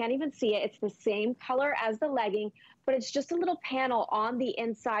just, you can't even see it. It's the same color as the legging, but it's just a little panel on the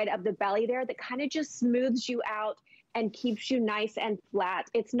inside of the belly there that kind of just smooths you out and keeps you nice and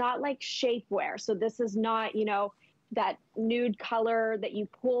flat. It's not like shapewear. So this is not, you know, that nude color that you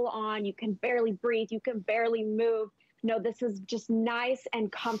pull on, you can barely breathe, you can barely move. No, this is just nice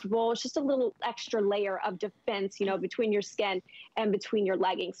and comfortable. It's just a little extra layer of defense, you know, between your skin and between your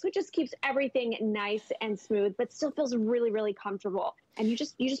leggings. So it just keeps everything nice and smooth, but still feels really, really comfortable. And you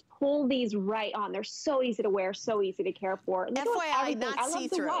just pull these right on. They're so easy to wear, so easy to care for. And FYI, not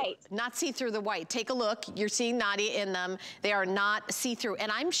see-through. Not see-through the white. Take a look. You're seeing Nadia in them. They are not see-through.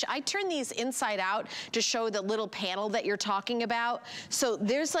 And I turn these inside out to show the little panel that you're talking about. So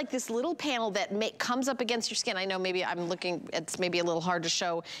there's like this little panel that comes up against your skin. I know maybe I'm looking, it's maybe a little hard to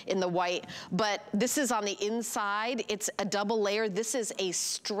show in the white, but this is on the inside. It's a double layer. This is a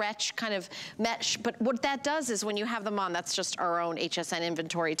stretch kind of mesh. But what that does is when you have them on, that's just our own HSN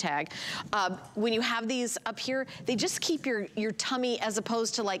inventory tag. When you have these up here, they just keep your tummy, as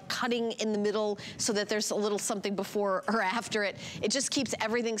opposed to like cutting in the middle so that there's a little something before or after it. It just keeps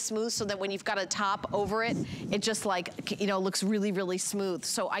everything smooth so that when you've got a top over it, it just like, you know, looks really, really smooth.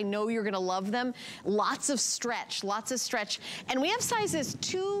 So I know you're gonna love them. Lots of stretch. And we have sizes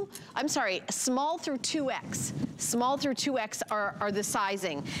small through 2X. Small through 2X are the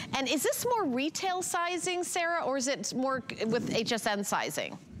sizing. And is this more retail sizing, Sarah, or is it more with HSN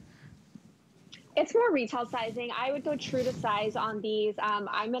sizing? It's more retail sizing. I would go true to size on these.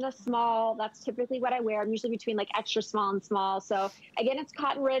 I'm in a small. That's typically what I wear. I'm usually between like extra small and small. So again, it's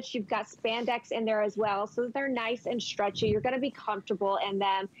cotton rich. You've got spandex in there as well. So they're nice and stretchy. You're going to be comfortable in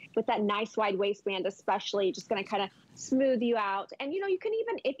them with that nice wide waistband, especially just going to kind of smooth you out. And, you know, you can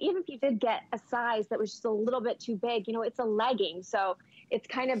even if you did get a size that was just a little bit too big, you know, it's a legging. So it's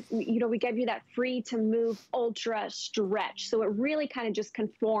kind of, you know, we give you that free to move ultra stretch. So it really kind of just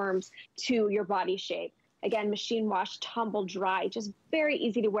conforms to your body shape. Again, machine wash, tumble dry, just very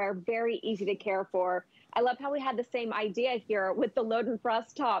easy to wear, very easy to care for. I love how we had the same idea here with the Load and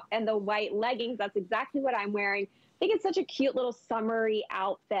Frost top and the white leggings. That's exactly what I'm wearing. think it's such a cute little summery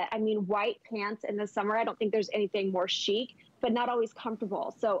outfit. I mean, white pants in the summer, I don't think there's anything more chic, but not always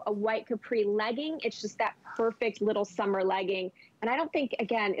comfortable. So a white capri legging, it's just that perfect little summer legging. And I don't think,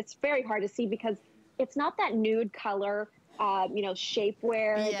 again, it's very hard to see because it's not that nude color, you know,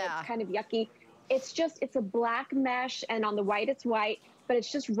 shapewear that's kind of yucky. It's just, it's a black mesh, and on the white, it's white, but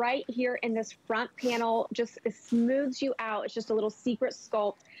it's just right here in this front panel, just it smooths you out. It's just a little secret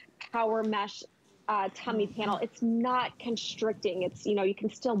sculpt power mesh tummy panel. It's not constricting. It's, you know, you can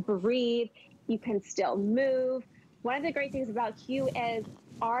still breathe, you can still move. One of the great things about Hue is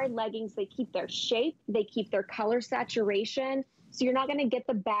our leggings, they keep their shape, they keep their color saturation. So you're not going to get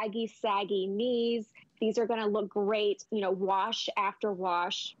the baggy, saggy knees. These are going to look great, you know, wash after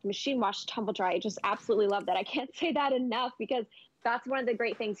wash, machine wash, tumble dry. I just absolutely love that. I can't say that enough because that's one of the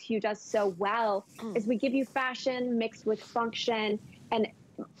great things Hue does so well is we give you fashion mixed with function. And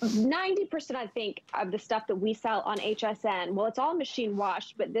 90%, I think, of the stuff that we sell on HSN, well, it's all machine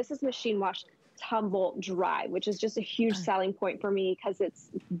washed, but this is machine washed tumble dry, which is just a huge selling point for me because it's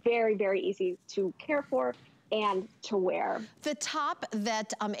very, very easy to care for and to wear. The top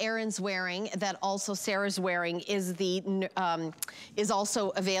that Erin's wearing, that also Sarah's wearing, is is also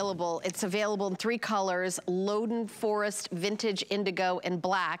available. It's available in 3 colors: Loden Forest, Vintage Indigo, and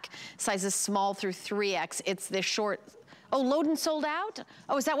Black. Sizes small through 3X. It's the short. Oh, Loden sold out?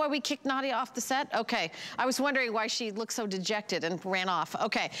 Oh, is that why we kicked Nadia off the set? Okay, I was wondering why she looked so dejected and ran off.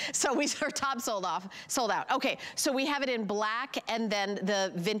 Okay, so her top sold out. Okay, so we have it in black and then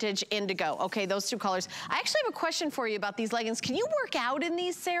the vintage indigo. Okay, those 2 colors. I actually have a question for you about these leggings. Can you work out in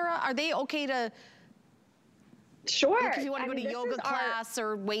these, Sarah? Are they okay to? Sure. Like if you want to go to yoga class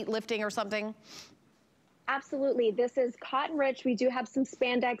or weightlifting or something? Absolutely. This is cotton rich. We do have some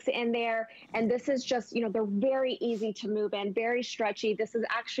spandex in there. And this is just, you know, they're very easy to move in, very stretchy. This is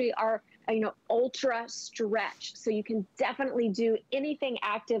actually our, you know, ultra stretch. So you can definitely do anything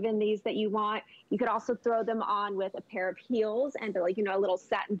active in these that you want. You could also throw them on with a pair of heels and like, you know, a little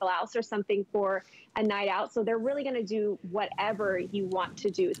satin blouse or something for a night out. So they're really going to do whatever you want to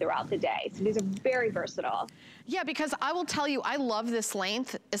do throughout the day. So these are very versatile. Yeah, because I will tell you, I love this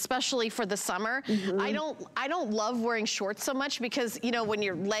length, especially for the summer. I don't love wearing shorts so much because, you know, when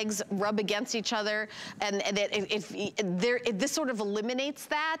your legs rub against each other and this sort of eliminates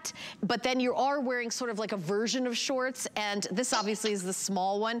that, but then you are wearing sort of like a version of shorts, and this obviously is the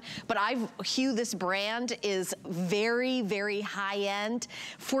small one, but Hue, this brand is very, very high end.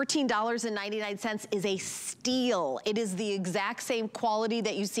 $14.99 is a steal. It is the exact same quality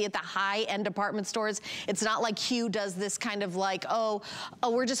that you see at the high end department stores. It's not like Hue does this kind of like, oh,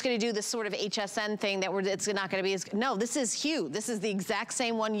 we're just going to do this sort of HSN thing that it's not going to be as, no, this is Hue. This is the exact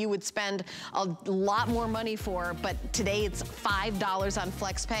same one you would spend a lot more money for, but today it's $5 on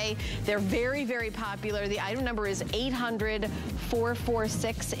FlexPay. They're very, very popular. The item number is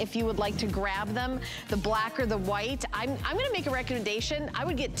 800-446 if you would like to grab them, the black or the white. I'm going to make a recommendation. I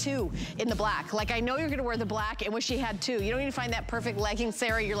would get 2 in the black. Like, I know you're going to wear the black and wish you had 2. You don't need to find that perfect legging,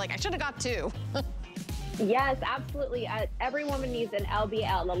 Sarah. You're like, I should have got 2. Yes, absolutely. Every woman needs an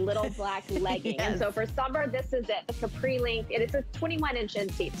LBL, a little black legging. Yes. And so for summer, this is it, the capri length. It is a 21-inch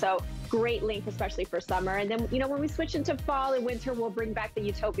inseam, so great length, especially for summer. And then, you know, when we switch into fall and winter, we'll bring back the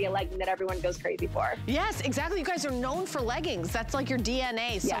Utopia legging that everyone goes crazy for. Yes, exactly. You guys are known for leggings. That's like your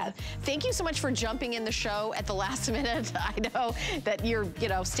DNA. So yes. Thank you so much for jumping in the show at the last minute. I know that you're, you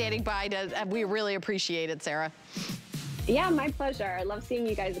know, standing by we really appreciate it, Sarah. Yeah, my pleasure. I love seeing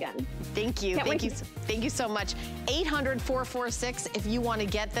you guys again. Thank you. Thank you so much. 800-446 if you want to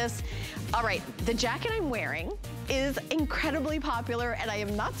get this. All right, the jacket I'm wearing is incredibly popular, and I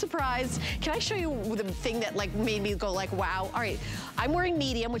am not surprised. Can I show you the thing that like made me go like, wow? All right, I'm wearing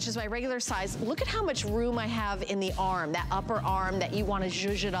medium, which is my regular size. Look at how much room I have in the arm, that upper arm that you want to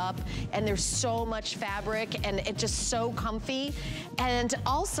zhuzh it up, and there's so much fabric, and it's just so comfy. And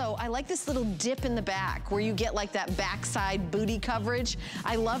also, I like this little dip in the back where you get like that backside booty coverage.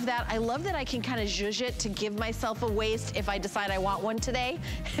 I love that. I love that I can kind of zhuzh it to give myself a waist if I decide I want one today.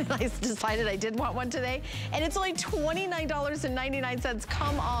 I decided I did want one today, and it's only $29.99.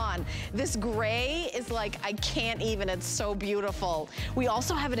 Come on. This gray is like, I can't even, it's so beautiful. We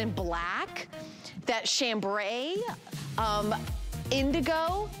also have it in black, that chambray,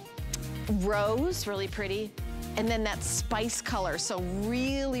 indigo, rose, really pretty, and then that spice color, so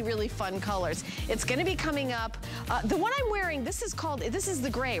really, really fun colors. It's gonna be coming up. The one I'm wearing, this is the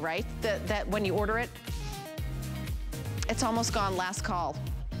gray, right? That when you order it, it's almost gone, last call.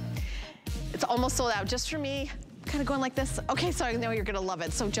 It's almost sold out just for me. Kind of going like this. Okay, so I know you're gonna love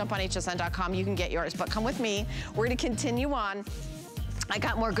it. So jump on hsn.com, you can get yours, but come with me. We're gonna continue on. I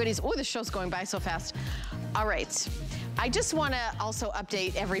got more goodies. Oh, the show's going by so fast. All right. I just want to also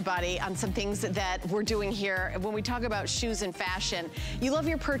update everybody on some things that we're doing here. When we talk about shoes and fashion, you love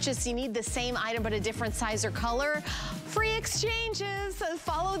your purchase, you need the same item but a different size or color. Free exchanges.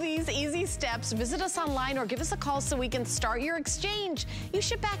 Follow these easy steps. Visit us online or give us a call so we can start your exchange. You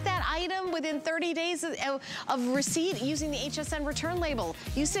ship back that item within 30 days of receipt using the HSN return label.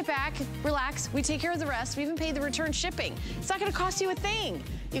 You sit back, relax, we take care of the rest. We even pay the return shipping. It's not going to cost you a thing.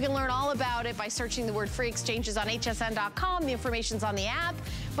 You can learn all about it by searching the word free exchanges on hsn.com. The information's on the app,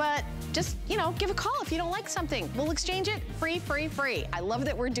 but just, you know, give a call if you don't like something. We'll exchange it free, free, free. I love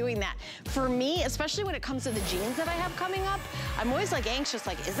that we're doing that. For me, especially when it comes to the jeans that I have coming up, I'm always like anxious,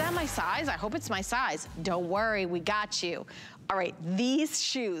 like, is that my size? I hope it's my size. Don't worry, we got you. All right, these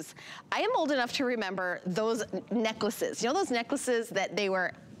shoes. I am old enough to remember those necklaces. You know those necklaces that they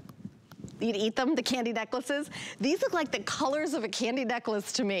were, you'd eat them, the candy necklaces? These look like the colors of a candy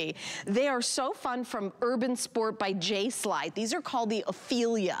necklace to me. They are so fun, from Urban Sport by J Slide. These are called the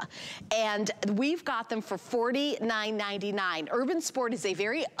Ophelia, and we've got them for $49.99. Urban Sport is a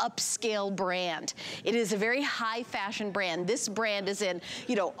very upscale brand. It is a very high fashion brand. This brand is in,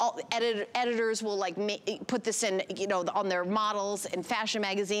 you know, all editors will like put this in, you know, on their models and fashion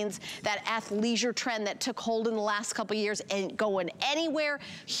magazines. That athleisure trend that took hold in the last couple years and going anywhere.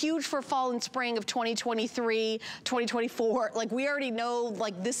 Huge for fall and spring of 2023, 2024. Like, we already know,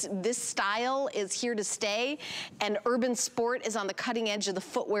 like, this style is here to stay, and Urban Sport is on the cutting edge of the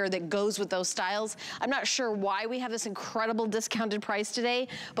footwear that goes with those styles. I'm not sure why we have this incredible discounted price today,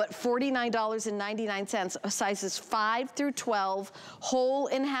 but $49.99, sizes 5 through 12, whole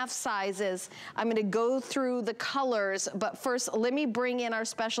and half sizes. I'm gonna go through the colors, but first, let me bring in our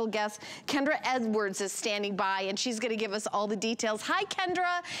special guest. Kendra Edwards is standing by, and she's gonna give us all the details. Hi,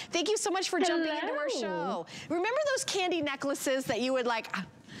 Kendra. Thank you so much for jumping into our show. Remember those candy necklaces that you would like,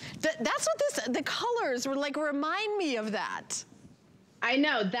 that's what the colors were like, remind me of that. I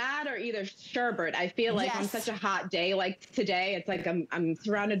know, that or either sherbet. I feel like on such a hot day like today, it's like I'm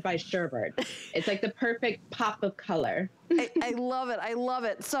surrounded by sherbet. It's like the perfect pop of color. I love it, I love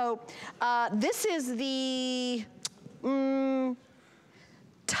it. So this is the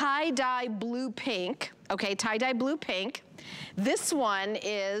tie-dye blue pink. Okay, tie-dye blue pink. This one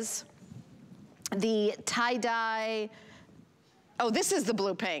is the tie-dye, oh, this is the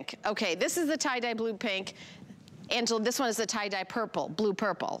blue pink. Okay, this is the tie-dye blue pink. Angela, this one is the tie-dye purple, blue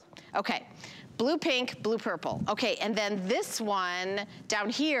purple. Okay, blue pink, blue purple. Okay, and then this one down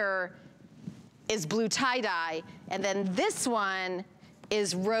here is blue tie-dye, and then this one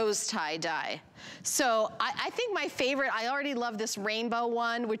is rose tie-dye. So I think my favorite, I already love this rainbow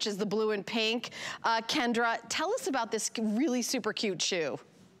one, which is the blue and pink. Kendra, tell us about this really super cute shoe.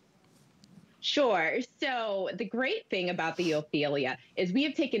 Sure. So the great thing about the Ophelia is we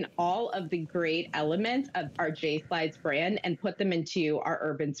have taken all of the great elements of our J Slides brand and put them into our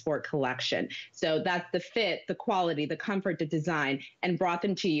Urban Sport collection. So that's the fit, the quality, the comfort, the design, and brought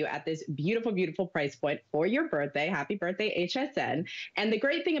them to you at this beautiful, beautiful price point for your birthday. Happy birthday, HSN. And the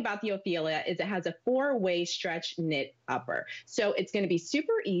great thing about the Ophelia is it has a 4-way stretch knit upper. So it's going to be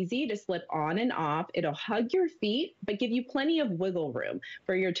super easy to slip on and off. It'll hug your feet, but give you plenty of wiggle room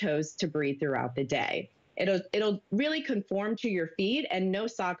for your toes to breathe throughout the day. It'll really conform to your feet, and no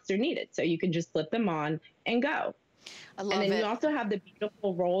socks are needed. So you can just slip them on and go. I love and then it. you also have the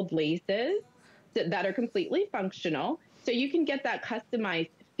beautiful rolled laces that are completely functional. So you can get that customized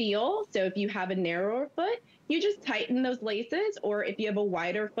feel. So if you have a narrower foot, you just tighten those laces, or if you have a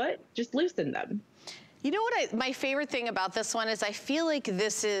wider foot, just loosen them. You know what my favorite thing about this one is, I feel like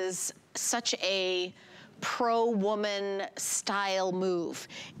this is such a pro-woman style move,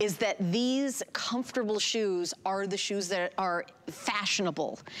 is that these comfortable shoes are the shoes that are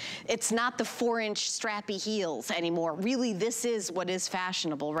fashionable. It's not the 4-inch strappy heels anymore. Really, this is what is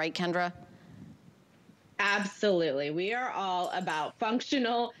fashionable, right, Kendra? Absolutely. We are all about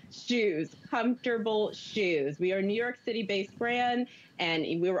functional shoes, comfortable shoes. We are a New York City-based brand, and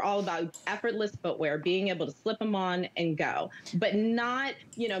we were all about effortless footwear, being able to slip them on and go, but not,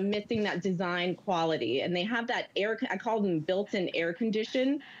 you know, missing that design quality. And they have that air, I call them built-in air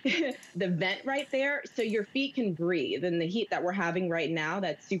condition, the vent right there, so your feet can breathe. And the heat that we're having right now,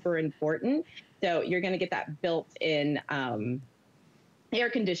 that's super important. So you're going to get that built-in air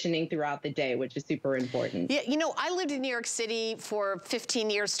conditioning throughout the day, which is super important. Yeah, you know, I lived in New York City for 15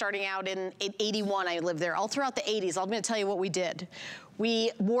 years, starting out in 81, I lived there. All throughout the 80s, I'm gonna tell you what we did.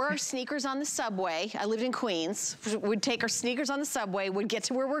 We wore our sneakers on the subway. I lived in Queens. We'd take our sneakers on the subway, we'd get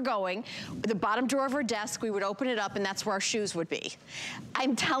to where we're going. The bottom drawer of our desk, we would open it up, and that's where our shoes would be.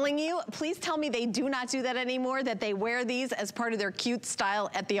 I'm telling you, please tell me they do not do that anymore, that they wear these as part of their cute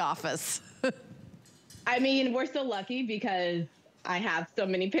style at the office. I mean, we're so lucky because I have so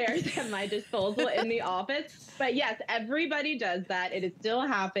many pairs at my disposal in the office. But yes, everybody does that. It is still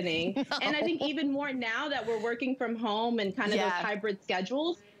happening. No. And I think even more now that we're working from home and kind of those hybrid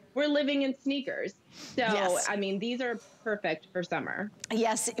schedules, we're living in sneakers. So, I mean, these are perfect for summer.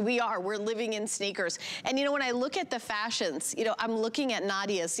 Yes, we are. We're living in sneakers. And you know, when I look at the fashions, you know, I'm looking at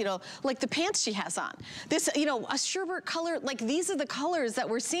Nadia's, you know, like the pants she has on. This, you know, a sherbet color, like these are the colors that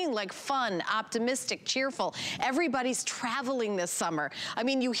we're seeing, like fun, optimistic, cheerful. Everybody's traveling this summer. I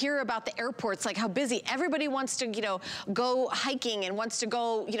mean, you hear about the airports, like how busy. Everybody wants to, you know, go hiking and wants to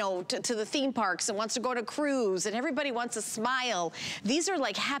go, you know, to the theme parks and wants to go to cruise, and everybody wants to smile. These are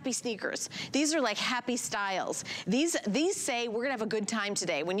like happy sneakers. These are like happy styles. These say we're gonna have a good time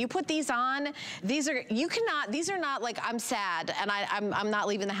today. When you put these on, these are not like I'm sad and I'm not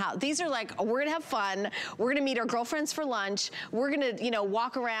leaving the house. These are like, we're gonna have fun. We're gonna meet our girlfriends for lunch. We're gonna, you know,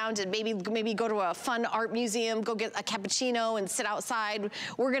 walk around and maybe go to a fun art museum, go get a cappuccino and sit outside.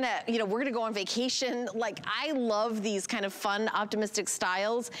 We're gonna, you know, we're gonna go on vacation. Like, I love these kind of fun, optimistic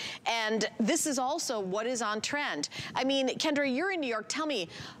styles. And this is also what is on trend. I mean, Kendra, you're in New York. Tell me,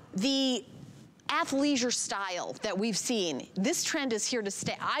 the athleisure style that we've seen, this trend is here to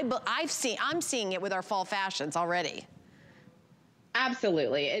stay. I'm seeing it with our fall fashions already.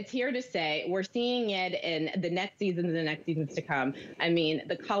 Absolutely. It's here to stay. We're seeing it in the next season and the next seasons to come. I mean,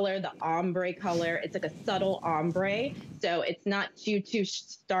 the color, the ombre color, it's like a subtle ombre. So it's not too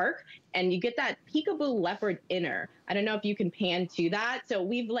stark. And you get that peekaboo leopard inner. I don't know if you can pan to that. So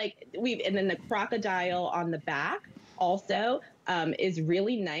and then the crocodile on the back also is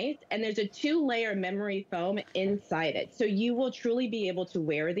really nice. And there's a 2-layer memory foam inside it. So you will truly be able to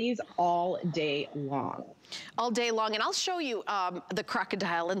wear these all day long. All day long. And I'll show you the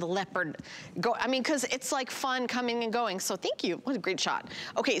crocodile and the leopard. I mean, because it's like fun coming and going. So thank you. What a great shot.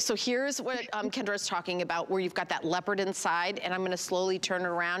 Okay, so here's what Kendra's talking about, where you've got that leopard inside. And I'm going to slowly turn it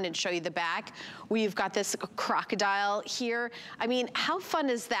around and show you the back, where you've got this crocodile here. I mean, how fun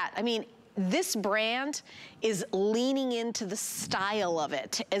is that? I mean, this brand is leaning into the style of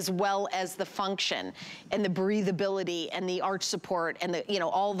it, as well as the function and the breathability and the arch support and the, you know,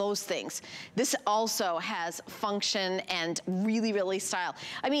 all those things. This also has function and really, really style.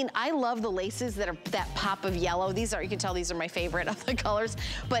 I mean, I love the laces that pop of yellow. These are, you can tell these are my favorite of the colors,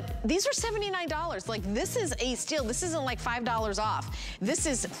 but these are $79. Like, this is a steal. This isn't like $5 off. This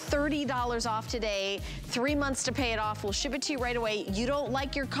is $30 off today, 3 months to pay it off. We'll ship it to you right away. You don't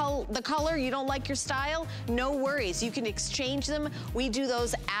like the color, you don't like your style, no worries. You can exchange them. We do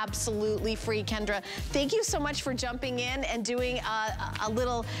those absolutely free, Kendra. Thank you so much for jumping in and doing a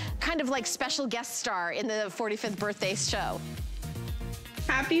little kind of like special guest star in the 45th birthday show.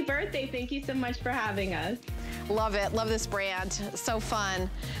 Happy birthday. Thank you so much for having us. Love it. Love this brand. So fun.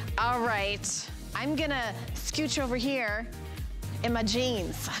 All right. I'm going to scooch over here in my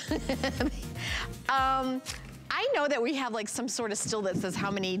jeans. I know that we have like some sort of still that says how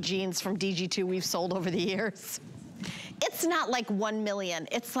many jeans from DG2 we've sold over the years. It's not like 1 million.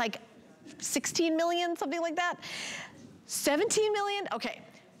 It's like 16 million, something like that. 17 million? Okay.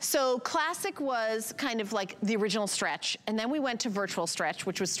 So classic was kind of like the original stretch, and then we went to virtual stretch,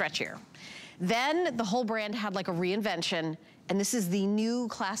 which was stretchier. Then the whole brand had like a reinvention, and this is the new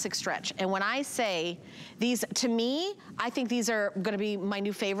classic stretch. And when I say these, to me, I think these are gonna be my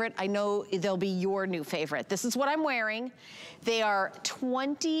new favorite. I know they'll be your new favorite. This is what I'm wearing. They are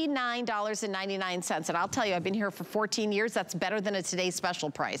 $29.99. And I'll tell you, I've been here for 14 years. That's better than a today's special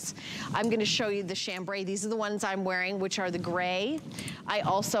price. I'm gonna show you the chambray. These are the ones I'm wearing, which are the gray. I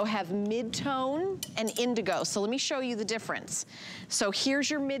also have mid-tone and indigo. So let me show you the difference. So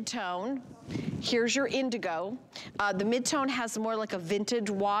here's your mid-tone. Here's your indigo. The mid-tone has more like a vintage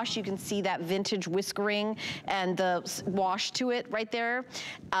wash. You can see that vintage whiskering and the wash to it right there.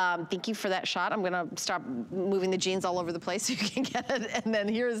 Thank you for that shot. I'm gonna stop moving the jeans all over the place so you can get it. And then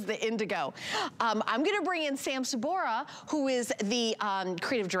here's the indigo. I'm gonna bring in Sam Sabora, who is the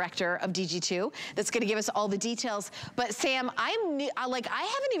creative director of DG2, that's gonna give us all the details. But Sam, I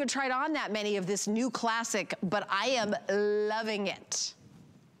haven't even tried on that many of this new classic, but I am loving it.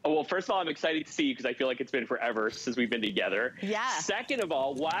 Oh, well, first of all, I'm excited to see you because I feel like it's been forever since we've been together. Yeah. Second of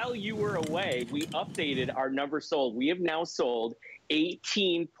all, while you were away, we updated our number sold. We have now sold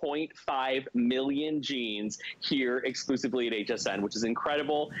 18.5 million jeans here exclusively at HSN, which is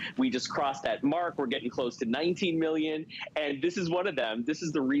incredible. We just crossed that mark. We're getting close to 19 million. And this is one of them. This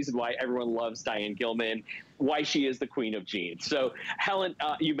is the reason why everyone loves Diane Gilman, why she is the queen of jeans. So Helen,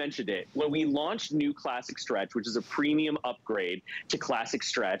 you mentioned it. When we launched New Classic Stretch, which is a premium upgrade to Classic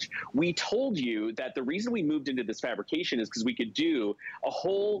Stretch, we told you that the reason we moved into this fabrication is because we could do a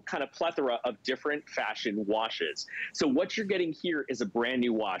whole kind of plethora of different fashion washes. So what you're getting here is a brand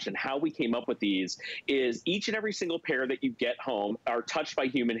new wash, and how we came up with these is each and every single pair that you get home are touched by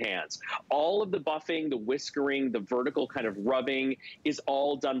human hands. All of the buffing, the whiskering, the vertical kind of rubbing is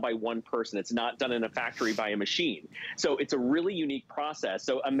all done by one person. It's not done in a factory by a machine. So it's a really unique process.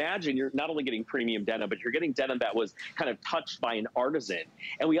 So imagine you're not only getting premium denim, but you're getting denim that was kind of touched by an artisan.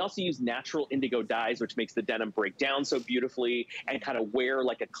 And we also use natural indigo dyes, which makes the denim break down so beautifully and kind of wear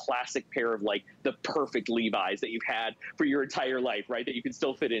like a classic pair of like the perfect Levi's that you've had for your entire life, right? That you can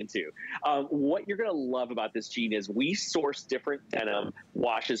still fit into. What you're going to love about this jean is we source different denim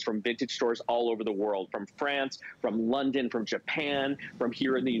washes from vintage stores all over the world, from France, from London, from Japan, from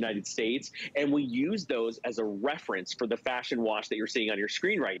here in the United States. And we use those as a reference for the fashion wash that you're seeing on your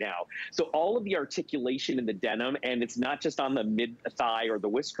screen right now. So all of the articulation in the denim, and it's not just on the mid thigh or the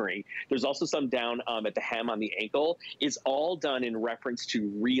whiskering, there's also some down at the hem on the ankle, is all done in reference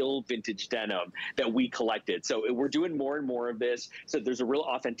to real vintage denim that we collected. So we're doing more and more of this. So there's a real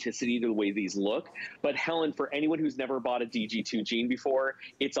authenticity to the way these look. But Helen, for anyone who's never bought a DG2 jean before,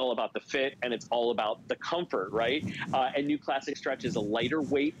 it's all about the fit and it's all about the comfort, right? And New Classic Stretch is a lighter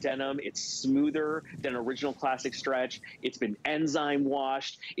weight denim. It's smoother than original Classic Stretch. It's been enzyme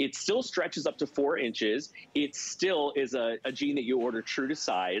washed. It still stretches up to 4 inches. It still is a jean that you order true to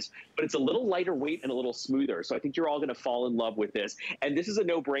size, but it's a little lighter weight and a little smoother. So I think you're all going to fall in love with this. And this is a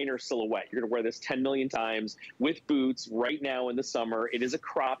no-brainer silhouette. You're going to wear this 10 million times with boots right now in the summer. It is a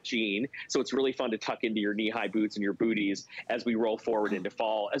crop jean, so it's really fun to tuck into your knee-high boots and your booties as we roll forward into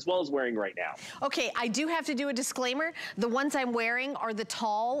fall, as well as wearing right now. Okay, I do have to do a disclaimer. The ones I'm wearing are the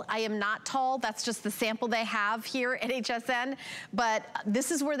tall. I am not tall. That's just the sample they have here at HSN. But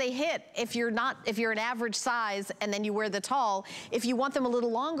this is where they hit. If you're an average size and then you wear the tall, if you want them a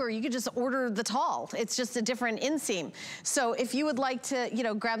little longer, you could just order the tall. It's just a different inseam. So if you would like to, you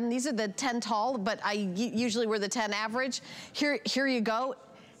know, grab them, these are the 10 tall, but I usually wear the 10 average. Here you go,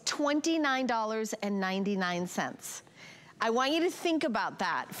 $29.99. I want you to think about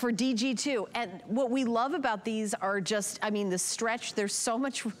that for DG2. And what we love about these are just, I mean, the stretch, there's so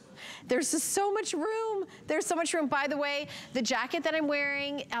much room. There's just so much room. There's so much room. By the way, the jacket that I'm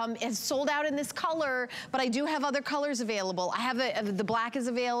wearing is sold out in this color, but I do have other colors available. I have the black is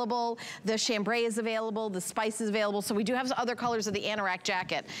available, the chambray is available, the spice is available. So we do have other colors of the anorak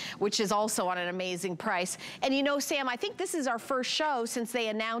jacket, which is also on an amazing price. And you know, Sam, I think this is our first show since they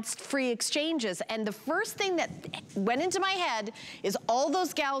announced free exchanges. And the first thing that went into my head is all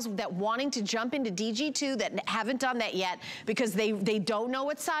those gals that wanting to jump into DG2 that haven't done that yet because they don't know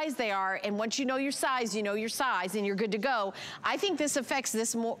what size they are, and once you know your size, and you're good to go. I think this affects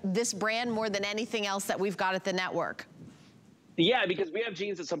this brand more than anything else that we've got at the network. Yeah, because we have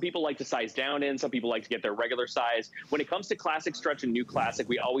jeans that some people like to size down in, some people like to get their regular size. When it comes to Classic Stretch and New Classic,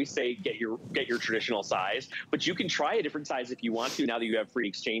 we always say get your traditional size, but you can try a different size if you want to now that you have free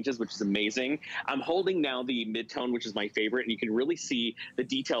exchanges, which is amazing. I'm holding now the mid-tone, which is my favorite, and you can really see the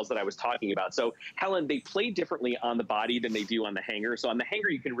details that I was talking about. So Helen, they play differently on the body than they do on the hanger. So on the hanger,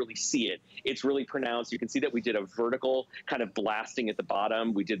 you can really see it. It's really pronounced. You can see that we did a vertical kind of blasting at the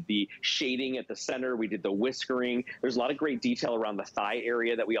bottom. We did the shading at the center. We did the whiskering. There's a lot of great detail around the thigh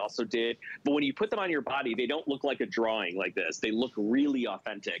area that we also did. But when you put them on your body, they don't look like a drawing like this. They look really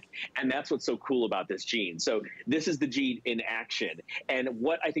authentic. And that's what's so cool about this jean. So this is the jean in action. And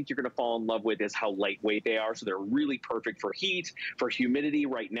what I think you're going to fall in love with is how lightweight they are. So they're really perfect for heat, for humidity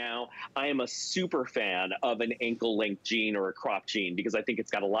right now. I am a super fan of an ankle length jean or a crop jean because I think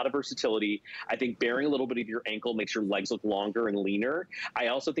it's got a lot of versatility. I think bearing a little bit of your ankle makes your legs look longer and leaner. I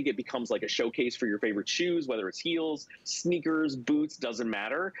also think it becomes like a showcase for your favorite shoes, whether it's heels, sneakers, boots, doesn't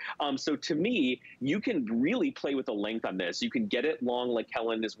matter. So to me, you can really play with the length on this. You can get it long like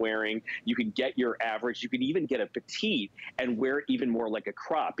Helen is wearing. You can get your average. You can even get a petite and wear it even more like a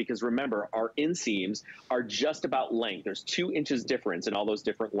crop because remember, our inseams are just about length. There's 2 inches difference in all those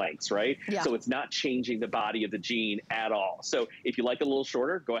different lengths, right? Yeah. So it's not changing the body of the jean at all. So if you like it a little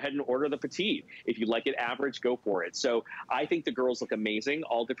shorter, go ahead and order the petite. If you like it average, go for it. So I think the girls look amazing,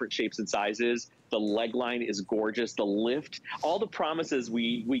 all different shapes and sizes. The leg line is gorgeous. The lift, all the promises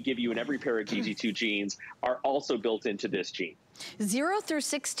we give you in every pair of DG2 jeans are also built into this jean. 0 through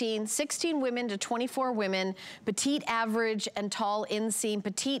 16, 16 women to 24 women, petite, average, and tall inseam,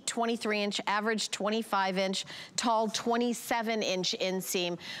 petite 23-inch, average 25-inch, tall 27-inch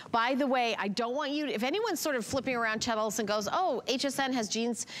inseam. By the way, I don't want you, if anyone's sort of flipping around Chet Ellison goes, oh, HSN has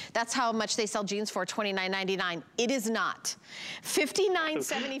jeans, that's how much they sell jeans for, $29.99. It is not.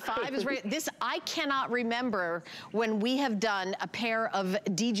 $59.75 is right. This, I cannot remember when we have done a pair of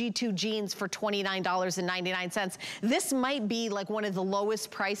DG2 jeans for $29.99. This might be like one of the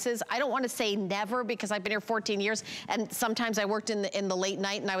lowest prices. I don't want to say never because I've been here 14 years and sometimes I worked in the late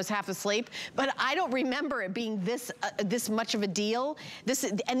night and I was half asleep, but I don't remember it being this this much of a deal.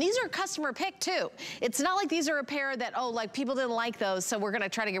 And these are customer pick too. It's not like these are a pair that, oh, like people didn't like those, so we're gonna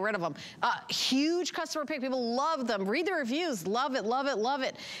try to get rid of them. Huge customer pick, people love them. Read the reviews, love it, love it, love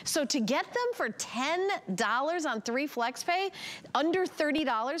it. So to get them for $10 on 3 FlexPay, under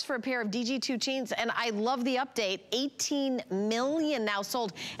 $30 for a pair of DG2 jeans, and I love the update, 18 million now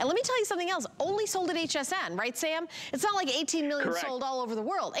sold. And let me tell you something else, only sold at HSN, right, Sam? It's not like 18 million Correct. Sold all over the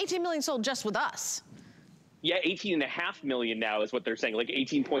world. 18 million sold just with us. Yeah, 18.5 million now is what they're saying, like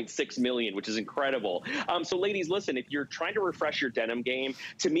 18.6 million, which is incredible. So ladies, listen, if you're trying to refresh your denim game,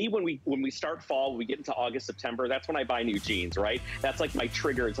 to me, when we start fall, when we get into August, September, that's when I buy new jeans, right? That's like my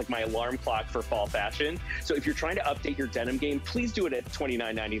trigger. It's like my alarm clock for fall fashion. So if you're trying to update your denim game, please do it at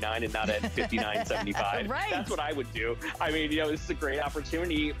 $29.99 and not at $59.75. Right. That's what I would do. I mean, you know, this is a great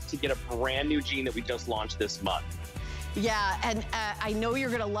opportunity to get a brand new jean that we just launched this month. Yeah, and I know you're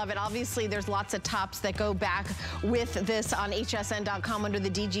gonna love it. Obviously, there's lots of tops that go back with this on hsn.com under the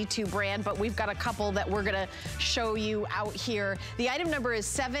DG2 brand, but we've got a couple that we're gonna show you out here. The item number is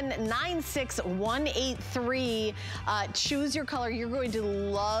 796183. Choose your color. You're going to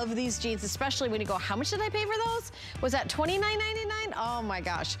love these jeans, especially when you go, how much did I pay for those? Was that $29.99? Oh my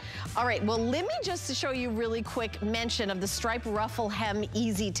gosh. All right, well, let me just show you really quick mention of the Stripe Ruffle Hem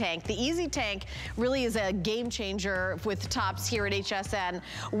Easy Tank. The Easy Tank really is a game changer with tops here at HSN.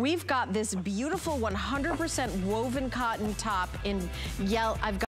 We've got this beautiful 100% woven cotton top in yellow. I've got